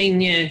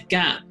 14-year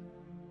gap.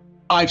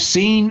 I've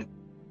seen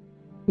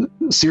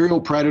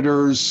serial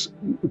predators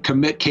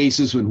commit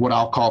cases in what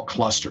I'll call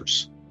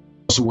clusters.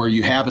 So where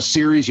you have a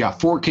series, you have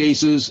 4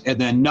 cases,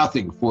 and then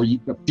nothing for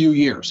a few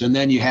years, and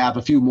then you have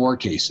a few more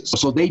cases.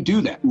 So they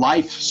do that.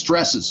 Life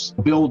stresses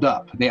build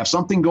up. They have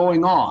something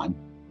going on,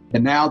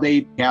 and now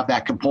they have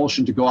that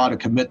compulsion to go out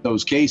and commit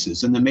those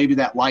cases. And then maybe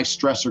that life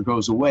stressor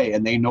goes away,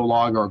 and they no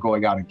longer are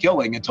going out and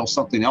killing until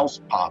something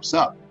else pops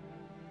up.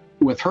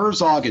 With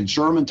Herzog and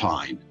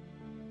Sherman-Tyne,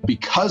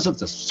 because of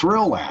the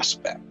thrill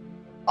aspect,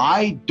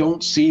 I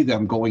don't see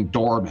them going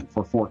dormant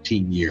for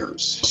 14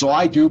 years. So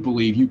I do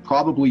believe you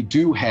probably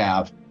do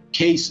have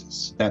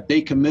cases that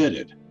they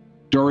committed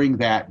during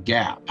that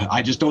gap.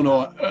 I just don't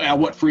know at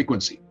what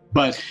frequency,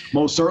 but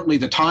most certainly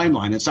the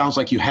timeline. It sounds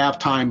like you have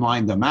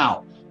timelined them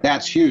out.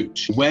 That's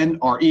huge. When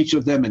are each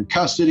of them in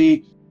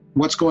custody?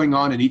 What's going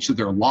on in each of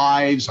their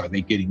lives? Are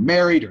they getting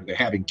married? Are they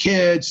having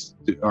kids?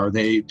 Do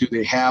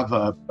they have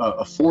a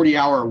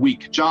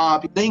 40-hour-a-week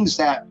job? Things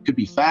that could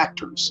be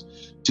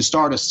factors to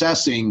start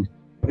assessing.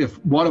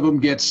 If one of them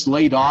gets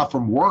laid off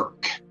from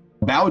work,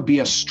 that would be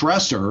a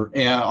stressor,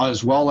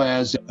 as well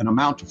as an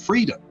amount of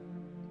freedom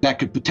that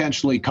could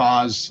potentially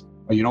cause,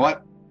 you know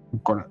what,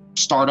 I'm going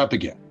to start up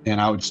again. And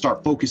I would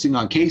start focusing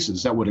on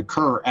cases that would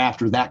occur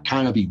after that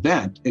kind of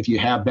event, if you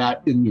have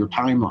that in your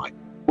timeline,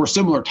 or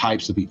similar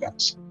types of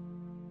events.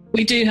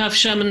 We do have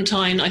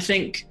Sherman-Tyne. I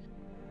think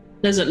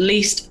there's at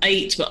least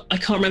 8, but I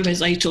can't remember if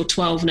it's 8 or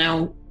 12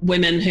 now,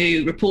 women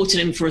who reported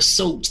him for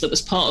assault that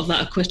was part of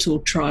that acquittal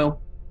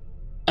trial.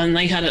 And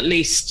they had at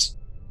least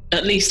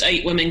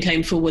 8 women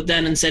came forward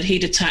then and said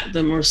he'd attacked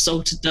them or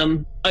assaulted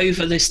them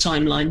over this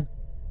timeline.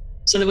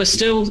 So there were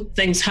still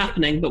things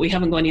happening, but we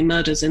haven't got any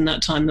murders in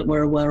that time that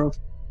we're aware of.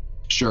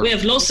 Sure. We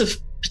have lots of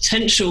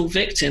potential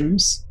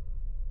victims.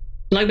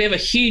 Like, we have a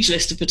huge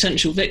list of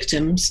potential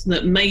victims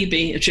that may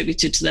be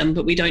attributed to them,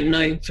 but we don't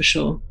know for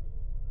sure.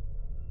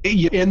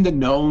 In the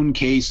known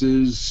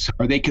cases,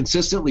 are they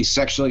consistently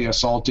sexually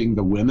assaulting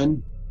the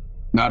women?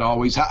 Not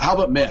always. How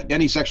about men?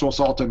 Any sexual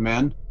assault in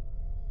men?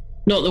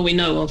 Not that we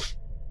know of.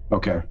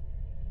 Okay.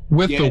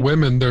 With the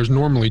women, there's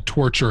normally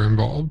torture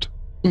involved.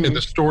 Mm-hmm. In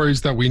the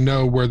stories that we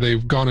know where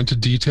they've gone into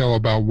detail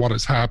about what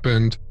has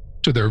happened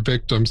to their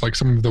victims, like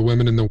some of the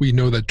women, we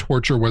know that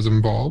torture was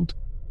involved.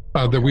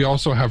 That we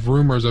also have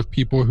rumors of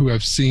people who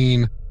have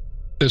seen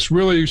this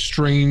really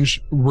strange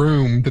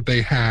room that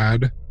they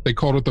had. They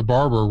called it the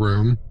barber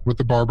room, with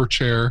the barber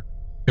chair.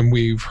 And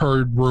we've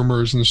heard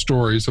rumors and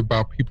stories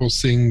about people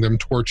seeing them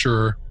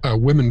torture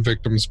women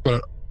victims.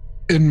 But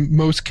in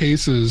most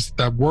cases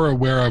that we're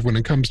aware of, when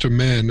it comes to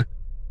men,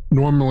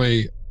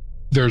 normally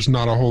there's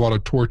not a whole lot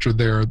of torture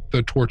there.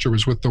 The torture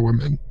was with the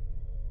women.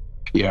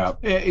 Yeah.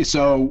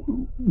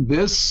 So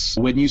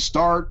when you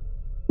start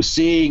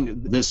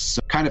seeing this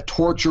kind of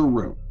torture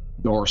room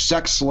or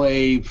sex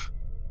slave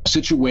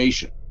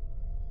situation,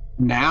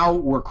 now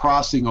we're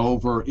crossing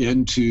over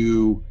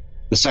into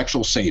the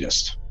sexual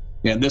sadist.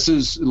 And this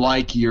is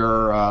like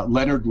your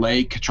Leonard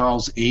Lake,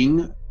 Charles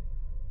Ng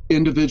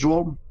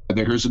individual.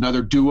 Here's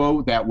another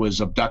duo that was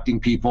abducting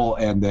people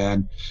and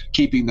then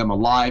keeping them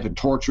alive and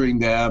torturing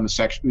them,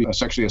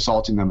 sexually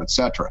assaulting them,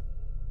 etc.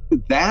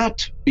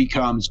 That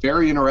becomes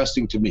very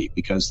interesting to me,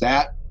 because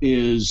that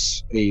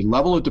is a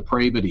level of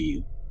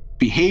depravity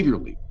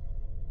behaviorally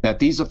that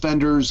these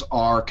offenders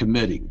are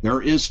committing.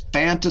 There is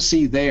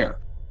fantasy there.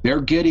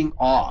 They're getting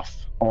off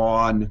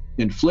on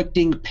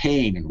inflicting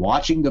pain and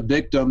watching the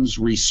victims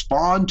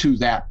respond to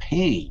that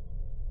pain.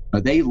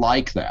 They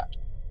like that.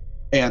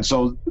 And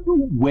so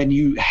when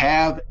you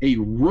have a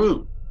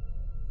room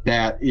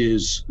that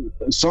is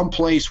some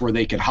place where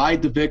they can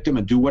hide the victim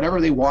and do whatever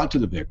they want to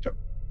the victim,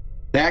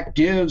 that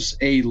gives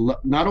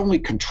not only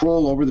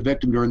control over the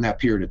victim during that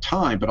period of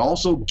time, but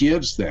also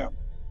gives them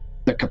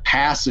the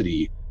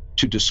capacity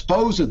to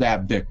dispose of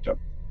that victim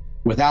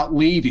without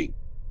leaving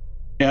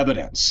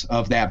evidence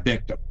of that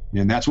victim.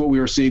 And that's what we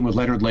were seeing with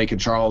Leonard Lake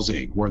and Charles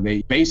Ng, where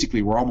they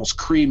basically were almost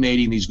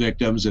cremating these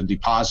victims and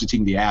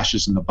depositing the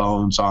ashes and the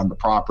bones on the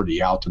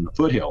property out in the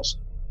foothills.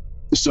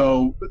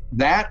 So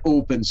that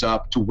opens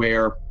up to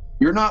where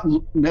you're not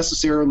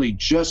necessarily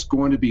just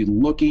going to be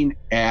looking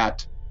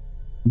at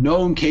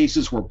known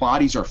cases where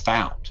bodies are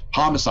found,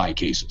 homicide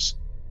cases.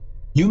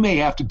 You may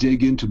have to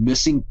dig into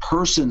missing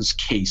persons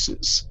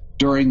cases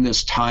during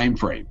this time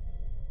frame.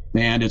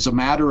 And it's a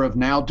matter of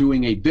now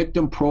doing a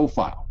victim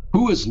profile.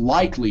 Who is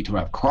likely to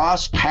have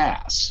crossed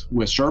paths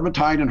with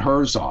Shermantine and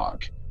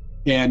Herzog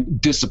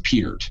and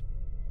disappeared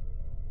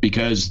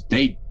because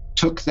they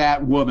took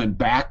that woman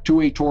back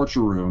to a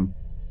torture room,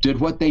 did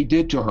what they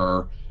did to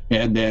her,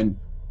 and then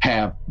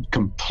have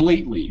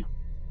completely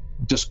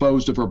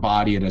disposed of her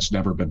body, and it's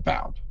never been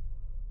found.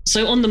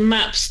 So on the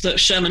maps that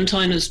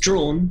Shermantine has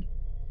drawn,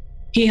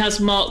 he has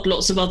marked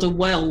lots of other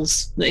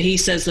wells that he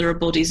says there are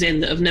bodies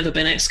in that have never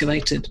been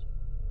excavated.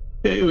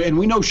 And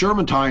we know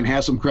Shermantine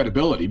has some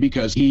credibility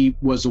because he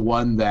was the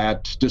one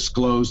that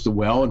disclosed the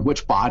well and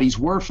which bodies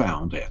were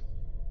found in.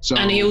 So,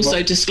 and he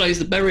also disclosed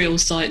the burial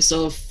sites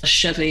of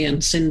Chevy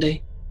and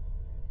Cindy.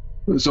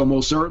 So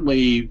most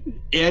certainly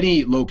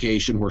any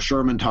location where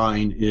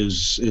Shermantine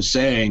is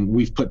saying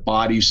we've put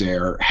bodies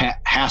there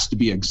has to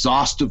be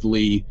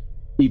exhaustively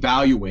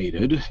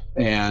evaluated.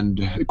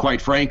 And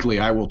quite frankly,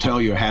 I will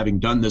tell you, having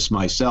done this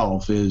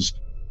myself, is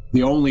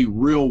the only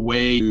real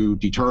way to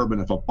determine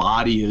if a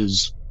body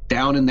is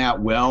down in that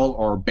well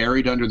or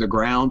buried under the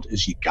ground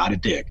is you got to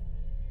dig.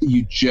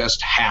 You just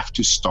have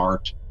to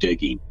start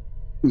digging.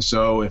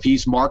 So if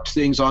he's marked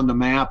things on the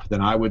map,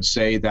 then I would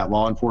say that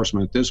law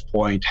enforcement at this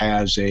point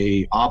has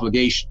a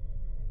obligation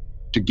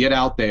to get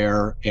out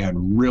there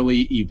and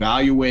really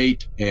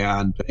evaluate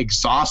and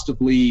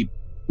exhaustively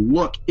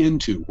look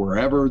into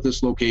wherever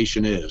this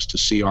location is to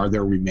see are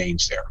there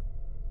remains there.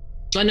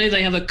 I know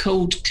they have a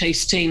cold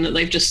case team that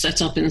they've just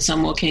set up in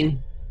San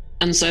Joaquin.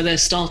 And so they're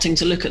starting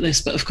to look at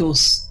this, but of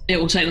course it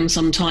will take them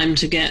some time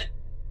to get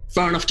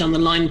far enough down the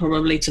line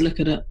probably to look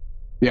at it.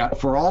 Yeah,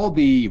 for all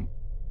the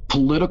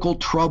political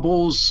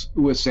troubles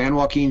with San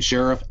Joaquin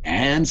Sheriff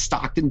and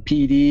Stockton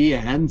PD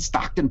and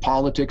Stockton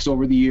politics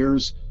over the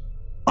years,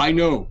 I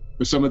know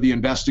some of the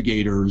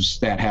investigators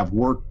that have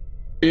worked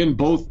in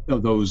both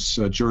of those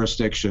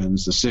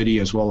jurisdictions, the city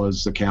as well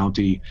as the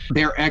county.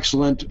 They're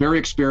excellent, very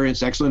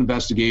experienced, excellent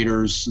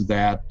investigators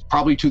that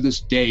probably to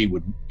this day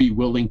would be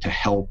willing to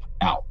help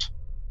out.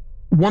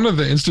 One of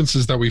the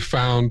instances that we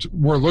found,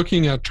 we're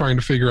looking at trying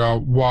to figure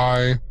out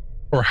why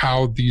or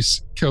how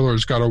these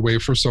killers got away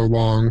for so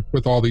long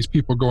with all these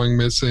people going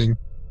missing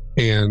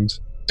and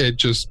it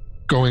just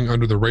going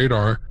under the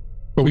radar.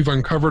 But we've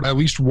uncovered at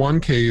least one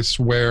case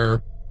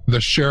where the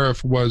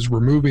sheriff was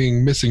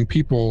removing missing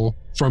people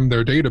from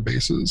their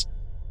databases.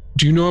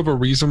 Do you know of a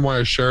reason why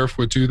a sheriff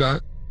would do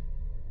that?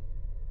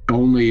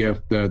 Only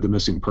if the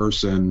missing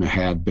person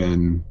had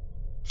been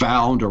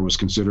found or was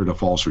considered a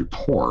false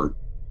report.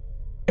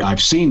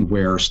 I've seen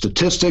where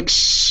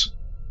statistics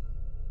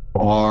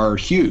are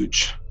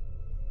huge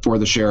for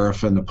the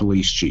sheriff and the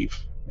police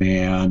chief.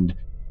 And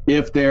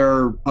if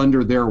they're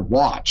under their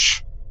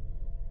watch,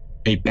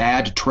 a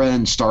bad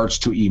trend starts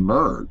to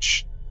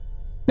emerge,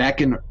 that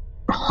can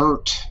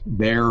hurt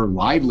their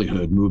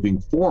livelihood moving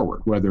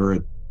forward, whether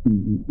it,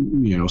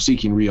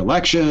 seeking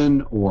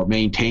re-election or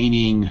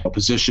maintaining a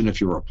position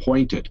if you're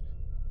appointed.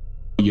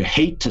 You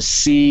hate to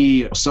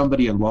see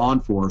somebody in law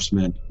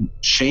enforcement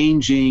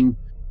changing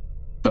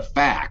the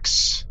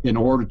facts in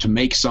order to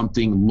make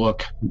something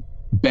look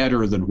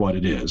better than what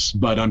it is.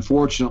 But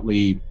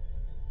unfortunately,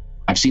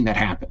 I've seen that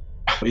happen.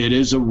 It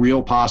is a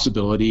real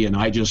possibility, and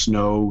I just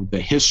know the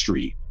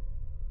history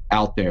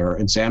out there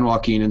in San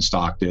Joaquin and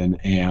Stockton,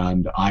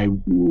 and I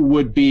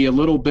would be a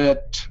little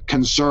bit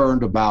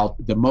concerned about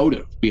the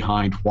motive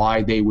behind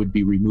why they would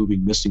be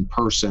removing missing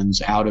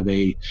persons out of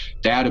a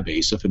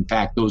database if in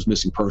fact those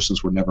missing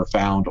persons were never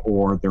found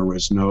or there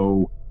was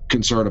no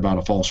concern about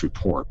a false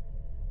report.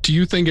 Do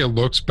you think it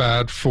looks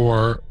bad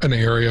for an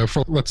area,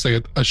 for let's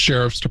say a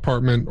sheriff's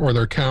department or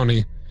their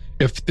county,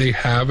 if they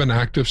have an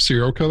active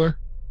serial killer?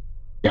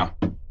 Yeah,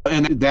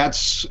 and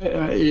that's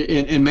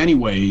in many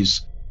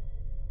ways,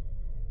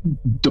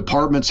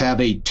 departments have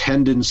a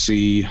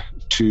tendency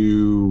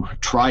to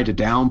try to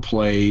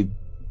downplay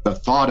the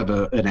thought of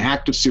an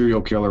active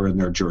serial killer in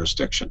their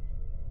jurisdiction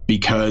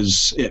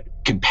because it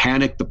can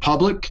panic the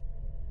public.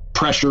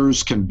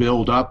 Pressures can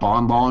build up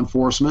on law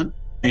enforcement.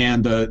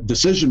 and the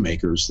decision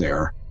makers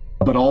there,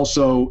 but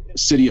also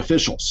city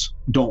officials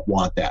don't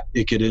want that.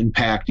 It could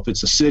impact if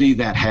it's a city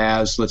that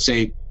has, let's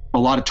say, a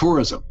lot of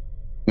tourism,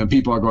 and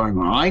people are going,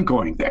 well, I ain't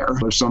going there.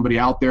 There's somebody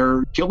out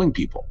there killing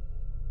people.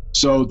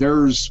 So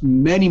there's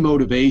many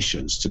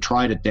motivations to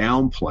try to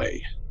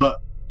downplay.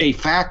 But a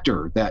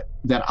factor that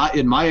I,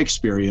 in my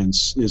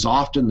experience, is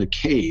often the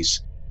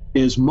case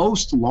is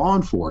most law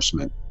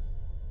enforcement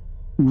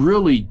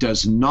really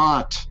does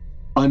not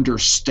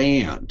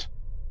understand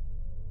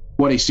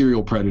what a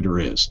serial predator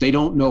is. They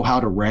don't know how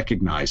to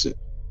recognize it.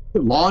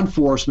 Law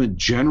enforcement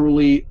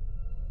generally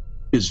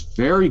is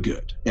very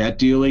good at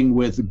dealing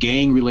with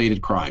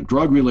gang-related crime,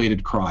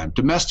 drug-related crime,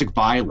 domestic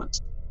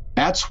violence.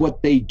 That's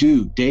what they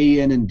do day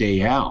in and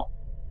day out.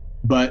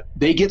 But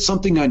they get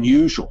something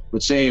unusual.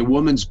 Let's say a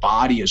woman's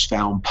body is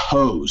found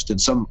posed and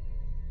some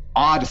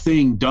odd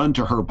thing done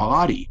to her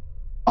body.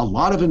 A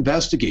lot of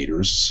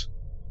investigators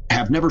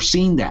have never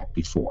seen that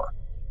before.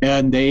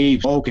 And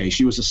okay,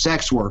 she was a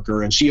sex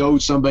worker and she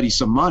owed somebody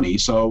some money,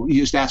 so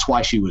that's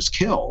why she was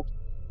killed.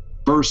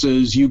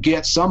 Versus you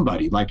get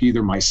somebody like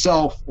either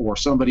myself or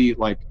somebody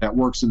like that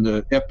works in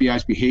the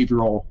FBI's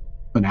behavioral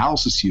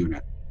analysis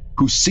unit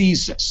who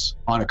sees this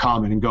on a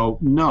comment and go,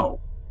 no,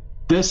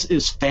 this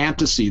is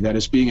fantasy that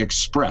is being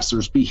expressed.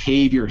 There's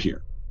behavior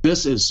here.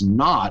 This is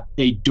not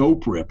a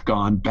dope rip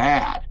gone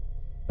bad.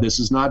 This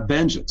is not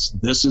vengeance.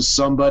 This is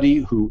somebody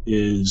who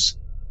is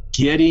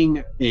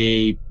getting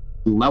a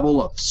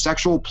level of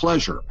sexual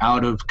pleasure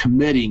out of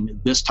committing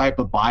this type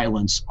of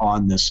violence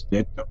on this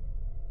victim.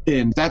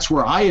 And that's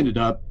where I ended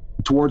up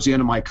towards the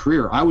end of my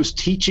career. I was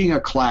teaching a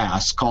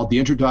class called The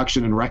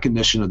Introduction and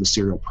Recognition of the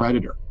Serial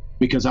Predator,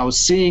 because I was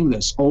seeing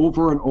this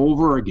over and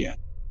over again,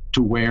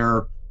 to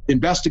where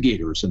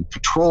investigators and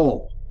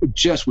patrol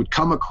just would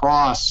come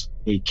across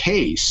a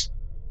case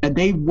and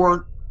they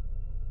weren't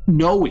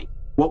knowing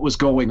what was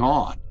going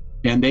on.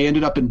 And they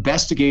ended up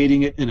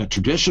investigating it in a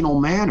traditional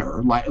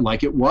manner,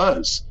 like it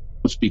was.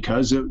 It's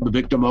because the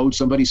victim owed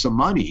somebody some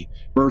money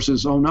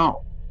versus, oh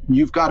no,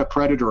 you've got a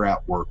predator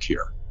at work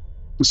here.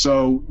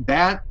 So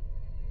that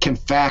can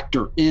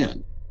factor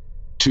in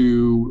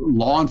to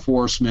law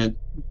enforcement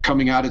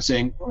coming out and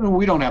saying, oh, no,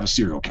 we don't have a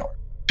serial killer,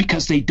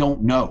 because they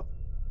don't know.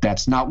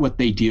 That's not what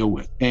they deal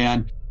with.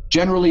 And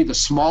generally, the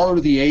smaller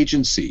the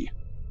agency,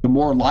 the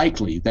more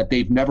likely that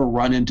they've never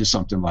run into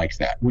something like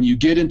that. When you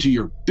get into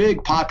your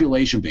big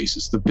population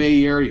bases, the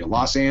Bay Area,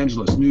 Los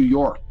Angeles, New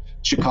York,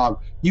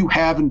 Chicago, you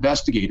have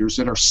investigators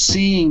that are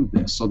seeing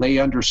this, so they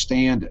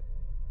understand it.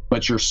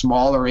 But your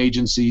smaller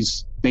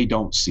agencies, they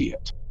don't see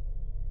it.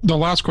 The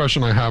last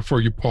question I have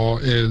for you, Paul,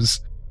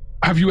 is,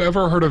 have you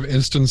ever heard of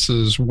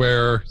instances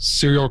where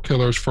serial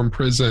killers from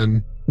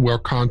prison will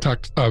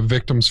contact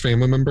victims'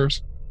 family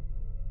members?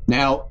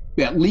 Now,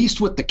 at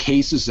least with the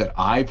cases that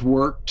I've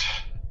worked,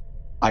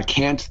 I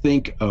can't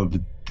think of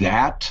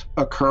that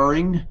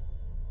occurring.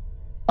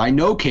 I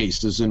know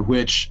cases in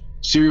which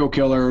serial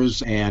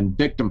killers and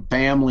victim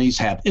families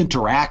have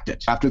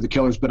interacted after the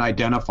killer's been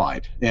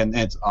identified. And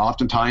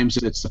oftentimes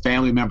it's the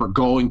family member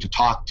going to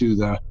talk to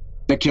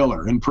the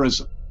killer in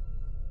prison.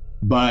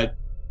 But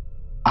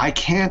I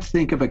can't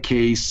think of a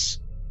case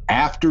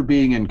after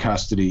being in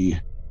custody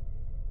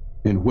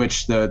in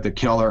which the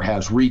killer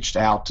has reached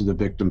out to the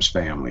victims'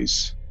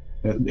 families,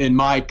 in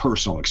my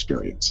personal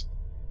experience.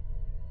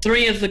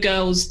 3 of the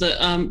girls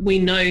that we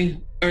know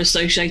are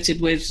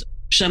associated with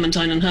Sherman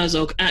and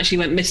Herzog actually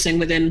went missing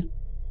within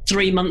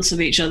 3 months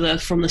of each other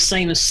from the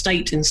same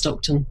estate in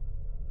Stockton.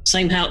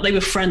 Same house. They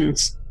were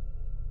friends.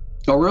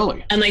 Oh,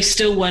 really? And they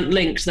still weren't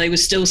linked. They were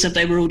still said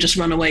they were all just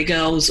runaway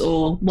girls,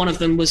 or one of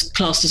them was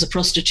classed as a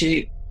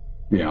prostitute.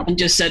 Yeah. And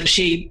just said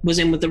she was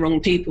in with the wrong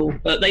people.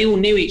 But they all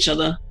knew each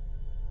other.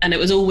 And it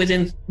was all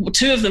within...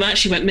 2 of them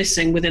actually went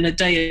missing within a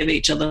day of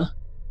each other.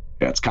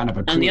 Yeah, it's kind of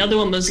a... And the other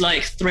one was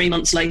like 3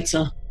 months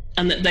later.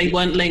 And that they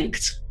weren't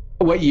linked.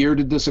 What year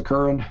did this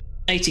occur in?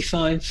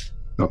 85.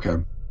 Okay.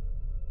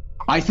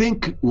 I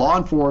think law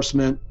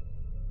enforcement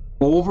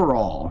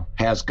overall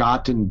has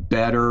gotten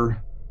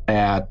better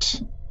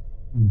at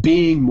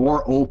being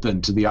more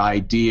open to the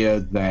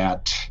idea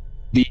that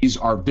these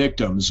are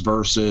victims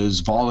versus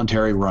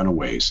voluntary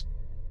runaways.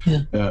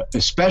 Yeah.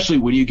 Especially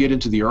when you get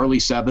into the early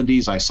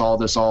 70s, I saw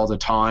this all the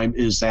time,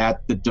 is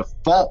that the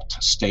default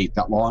state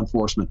that law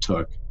enforcement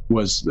took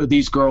was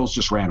these girls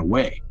just ran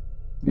away.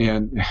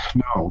 And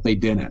no, they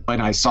didn't.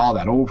 And I saw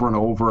that over and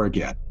over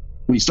again.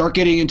 When you start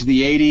getting into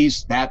the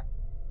 80s, that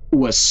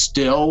was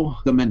still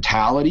the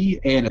mentality.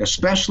 And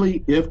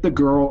especially if the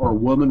girl or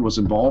woman was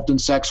involved in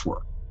sex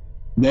work,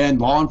 then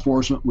law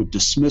enforcement would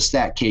dismiss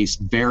that case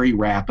very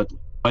rapidly.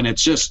 And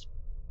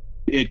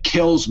it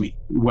kills me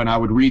when I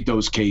would read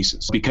those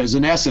cases, because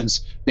in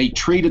essence, they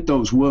treated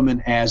those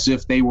women as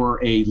if they were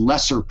a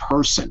lesser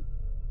person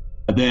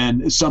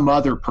than some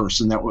other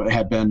person that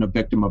had been a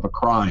victim of a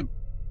crime.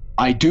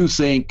 I do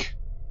think,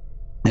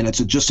 and it's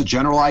just a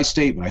generalized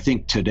statement, I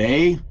think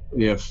today,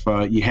 if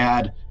you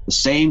had the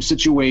same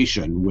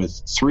situation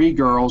with 3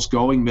 girls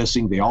going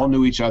missing, they all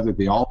knew each other,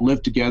 they all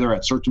lived together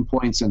at certain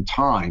points in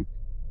time,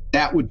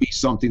 That would be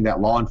something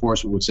that law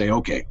enforcement would say,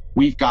 okay,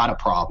 we've got a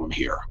problem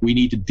here. We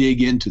need to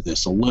dig into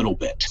this a little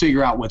bit to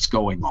figure out what's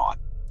going on.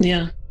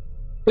 Yeah.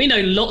 We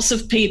know lots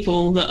of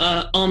people that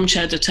are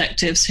armchair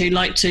detectives who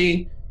like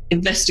to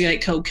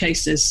investigate cold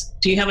cases.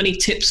 Do you have any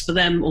tips for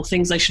them or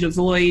things they should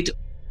avoid?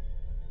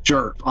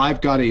 Sure.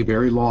 I've got a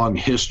very long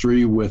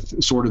history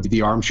with sort of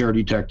the armchair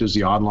detectives,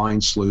 the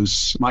online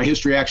sleuths. My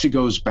history actually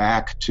goes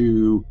back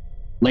to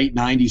late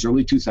 90s,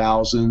 early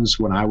 2000s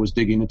when I was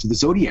digging into the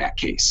Zodiac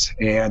case.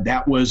 And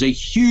that was a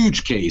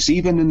huge case,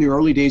 even in the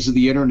early days of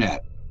the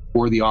internet,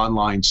 for the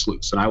online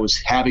sleuths. And I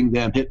was having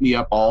them hit me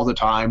up all the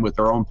time with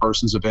their own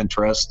persons of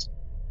interest.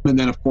 And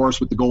then, of course,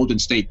 with the Golden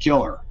State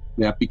Killer,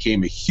 that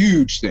became a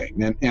huge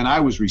thing. And I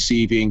was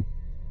receiving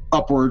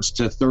upwards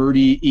to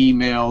 30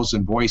 emails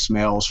and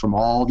voicemails from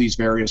all these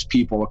various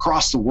people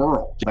across the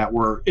world that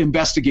were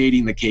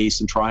investigating the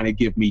case and trying to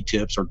give me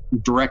tips or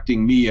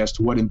directing me as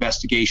to what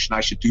investigation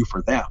I should do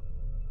for them.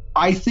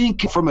 I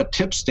think from a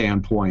tip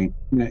standpoint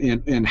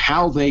and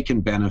how they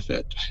can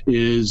benefit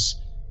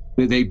is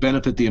that they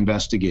benefit the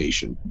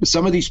investigation.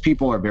 Some of these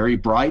people are very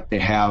bright. They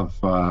have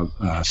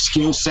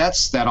skill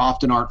sets that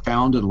often aren't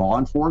found in law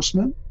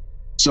enforcement.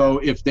 So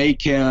if they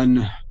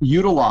can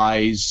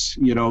utilize,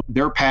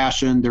 their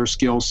passion, their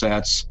skill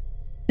sets,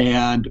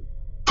 and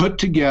put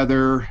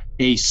together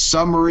a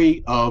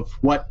summary of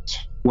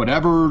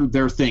whatever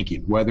they're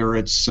thinking, whether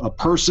it's a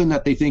person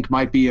that they think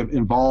might be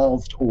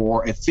involved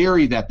or a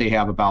theory that they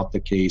have about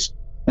the case,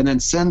 and then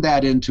send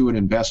that into an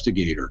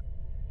investigator,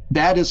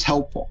 that is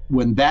helpful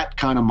when that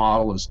kind of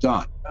model is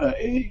done.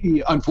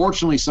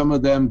 Unfortunately, some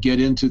of them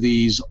get into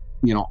these,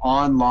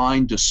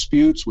 online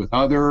disputes with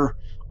other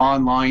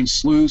online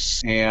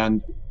sleuths,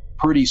 and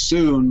pretty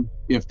soon,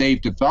 if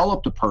they've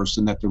developed a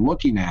person that they're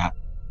looking at,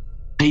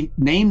 they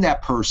name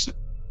that person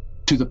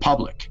to the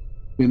public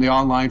in the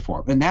online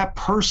form, and that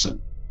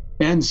person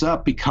ends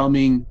up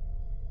coming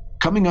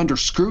under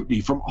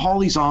scrutiny from all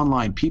these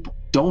online people.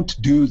 Don't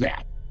do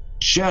that.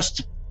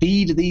 Just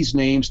feed these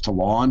names to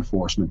law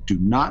enforcement. Do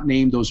not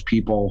name those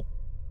people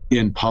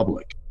in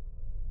public.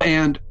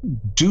 And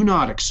do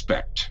not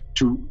expect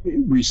to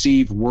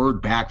receive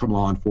word back from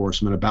law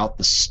enforcement about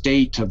the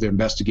state of the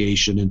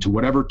investigation into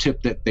whatever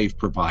tip that they've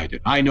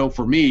provided. I know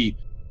for me,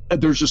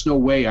 there's just no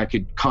way I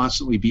could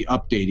constantly be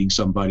updating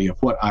somebody of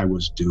what I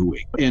was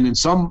doing. And in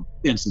some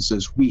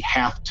instances,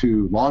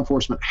 law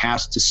enforcement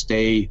has to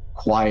stay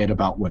quiet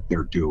about what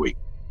they're doing.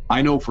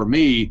 I know for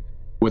me,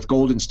 with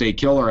Golden State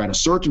Killer at a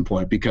certain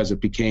point, because it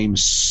became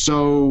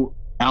so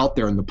out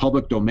there in the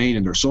public domain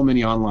and there's so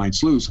many online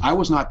sleuths, I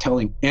was not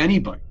telling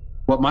anybody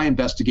what my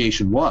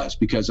investigation was,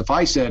 because if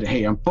I said,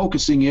 hey, I'm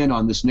focusing in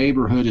on this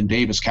neighborhood in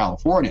Davis,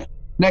 California,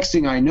 next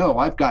thing I know,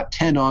 I've got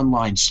 10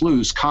 online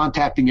sleuths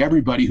contacting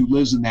everybody who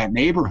lives in that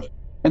neighborhood,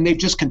 and they've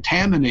just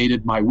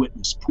contaminated my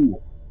witness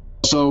pool.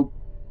 So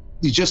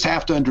you just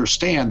have to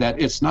understand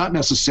that it's not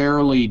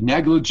necessarily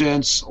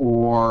negligence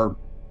or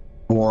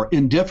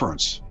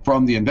indifference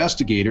from the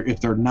investigator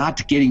if they're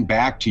not getting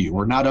back to you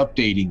or not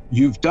updating.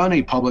 You've done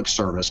a public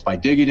service by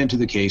digging into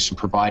the case and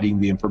providing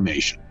the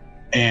information.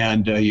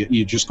 And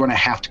you're just going to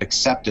have to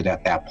accept it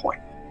at that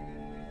point.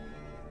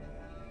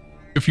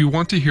 If you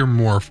want to hear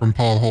more from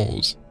Paul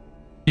Holes,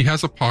 he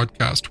has a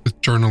podcast with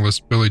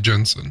journalist Billy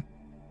Jensen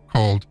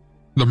called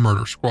The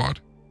Murder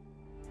Squad.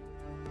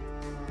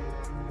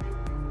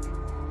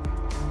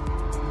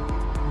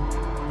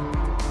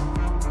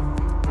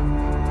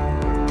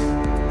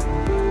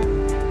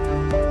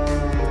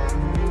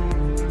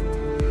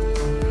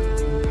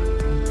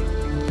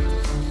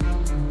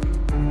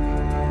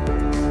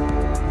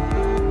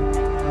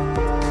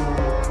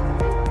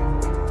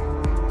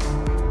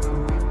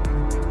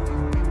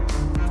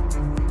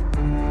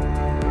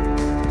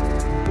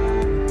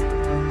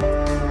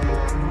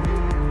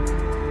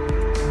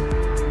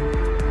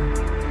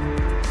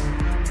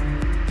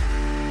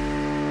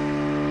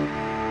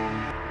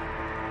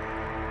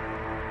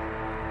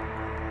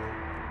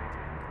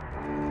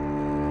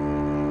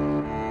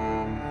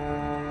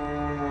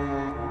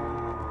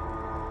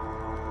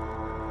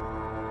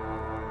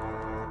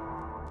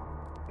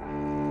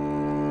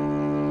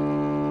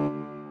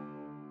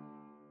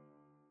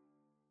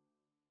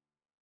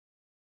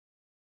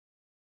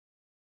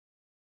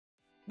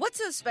 What's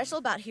so special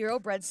about Hero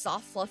Bread's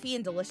soft, fluffy,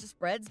 and delicious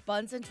breads,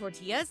 buns, and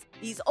tortillas?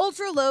 These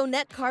ultra-low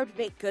net-carb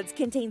baked goods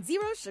contain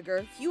zero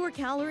sugar, fewer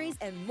calories,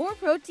 and more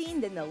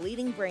protein than the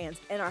leading brands,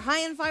 and are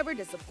high in fiber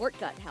to support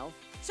gut health.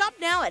 Shop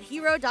now at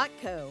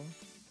Hero.co.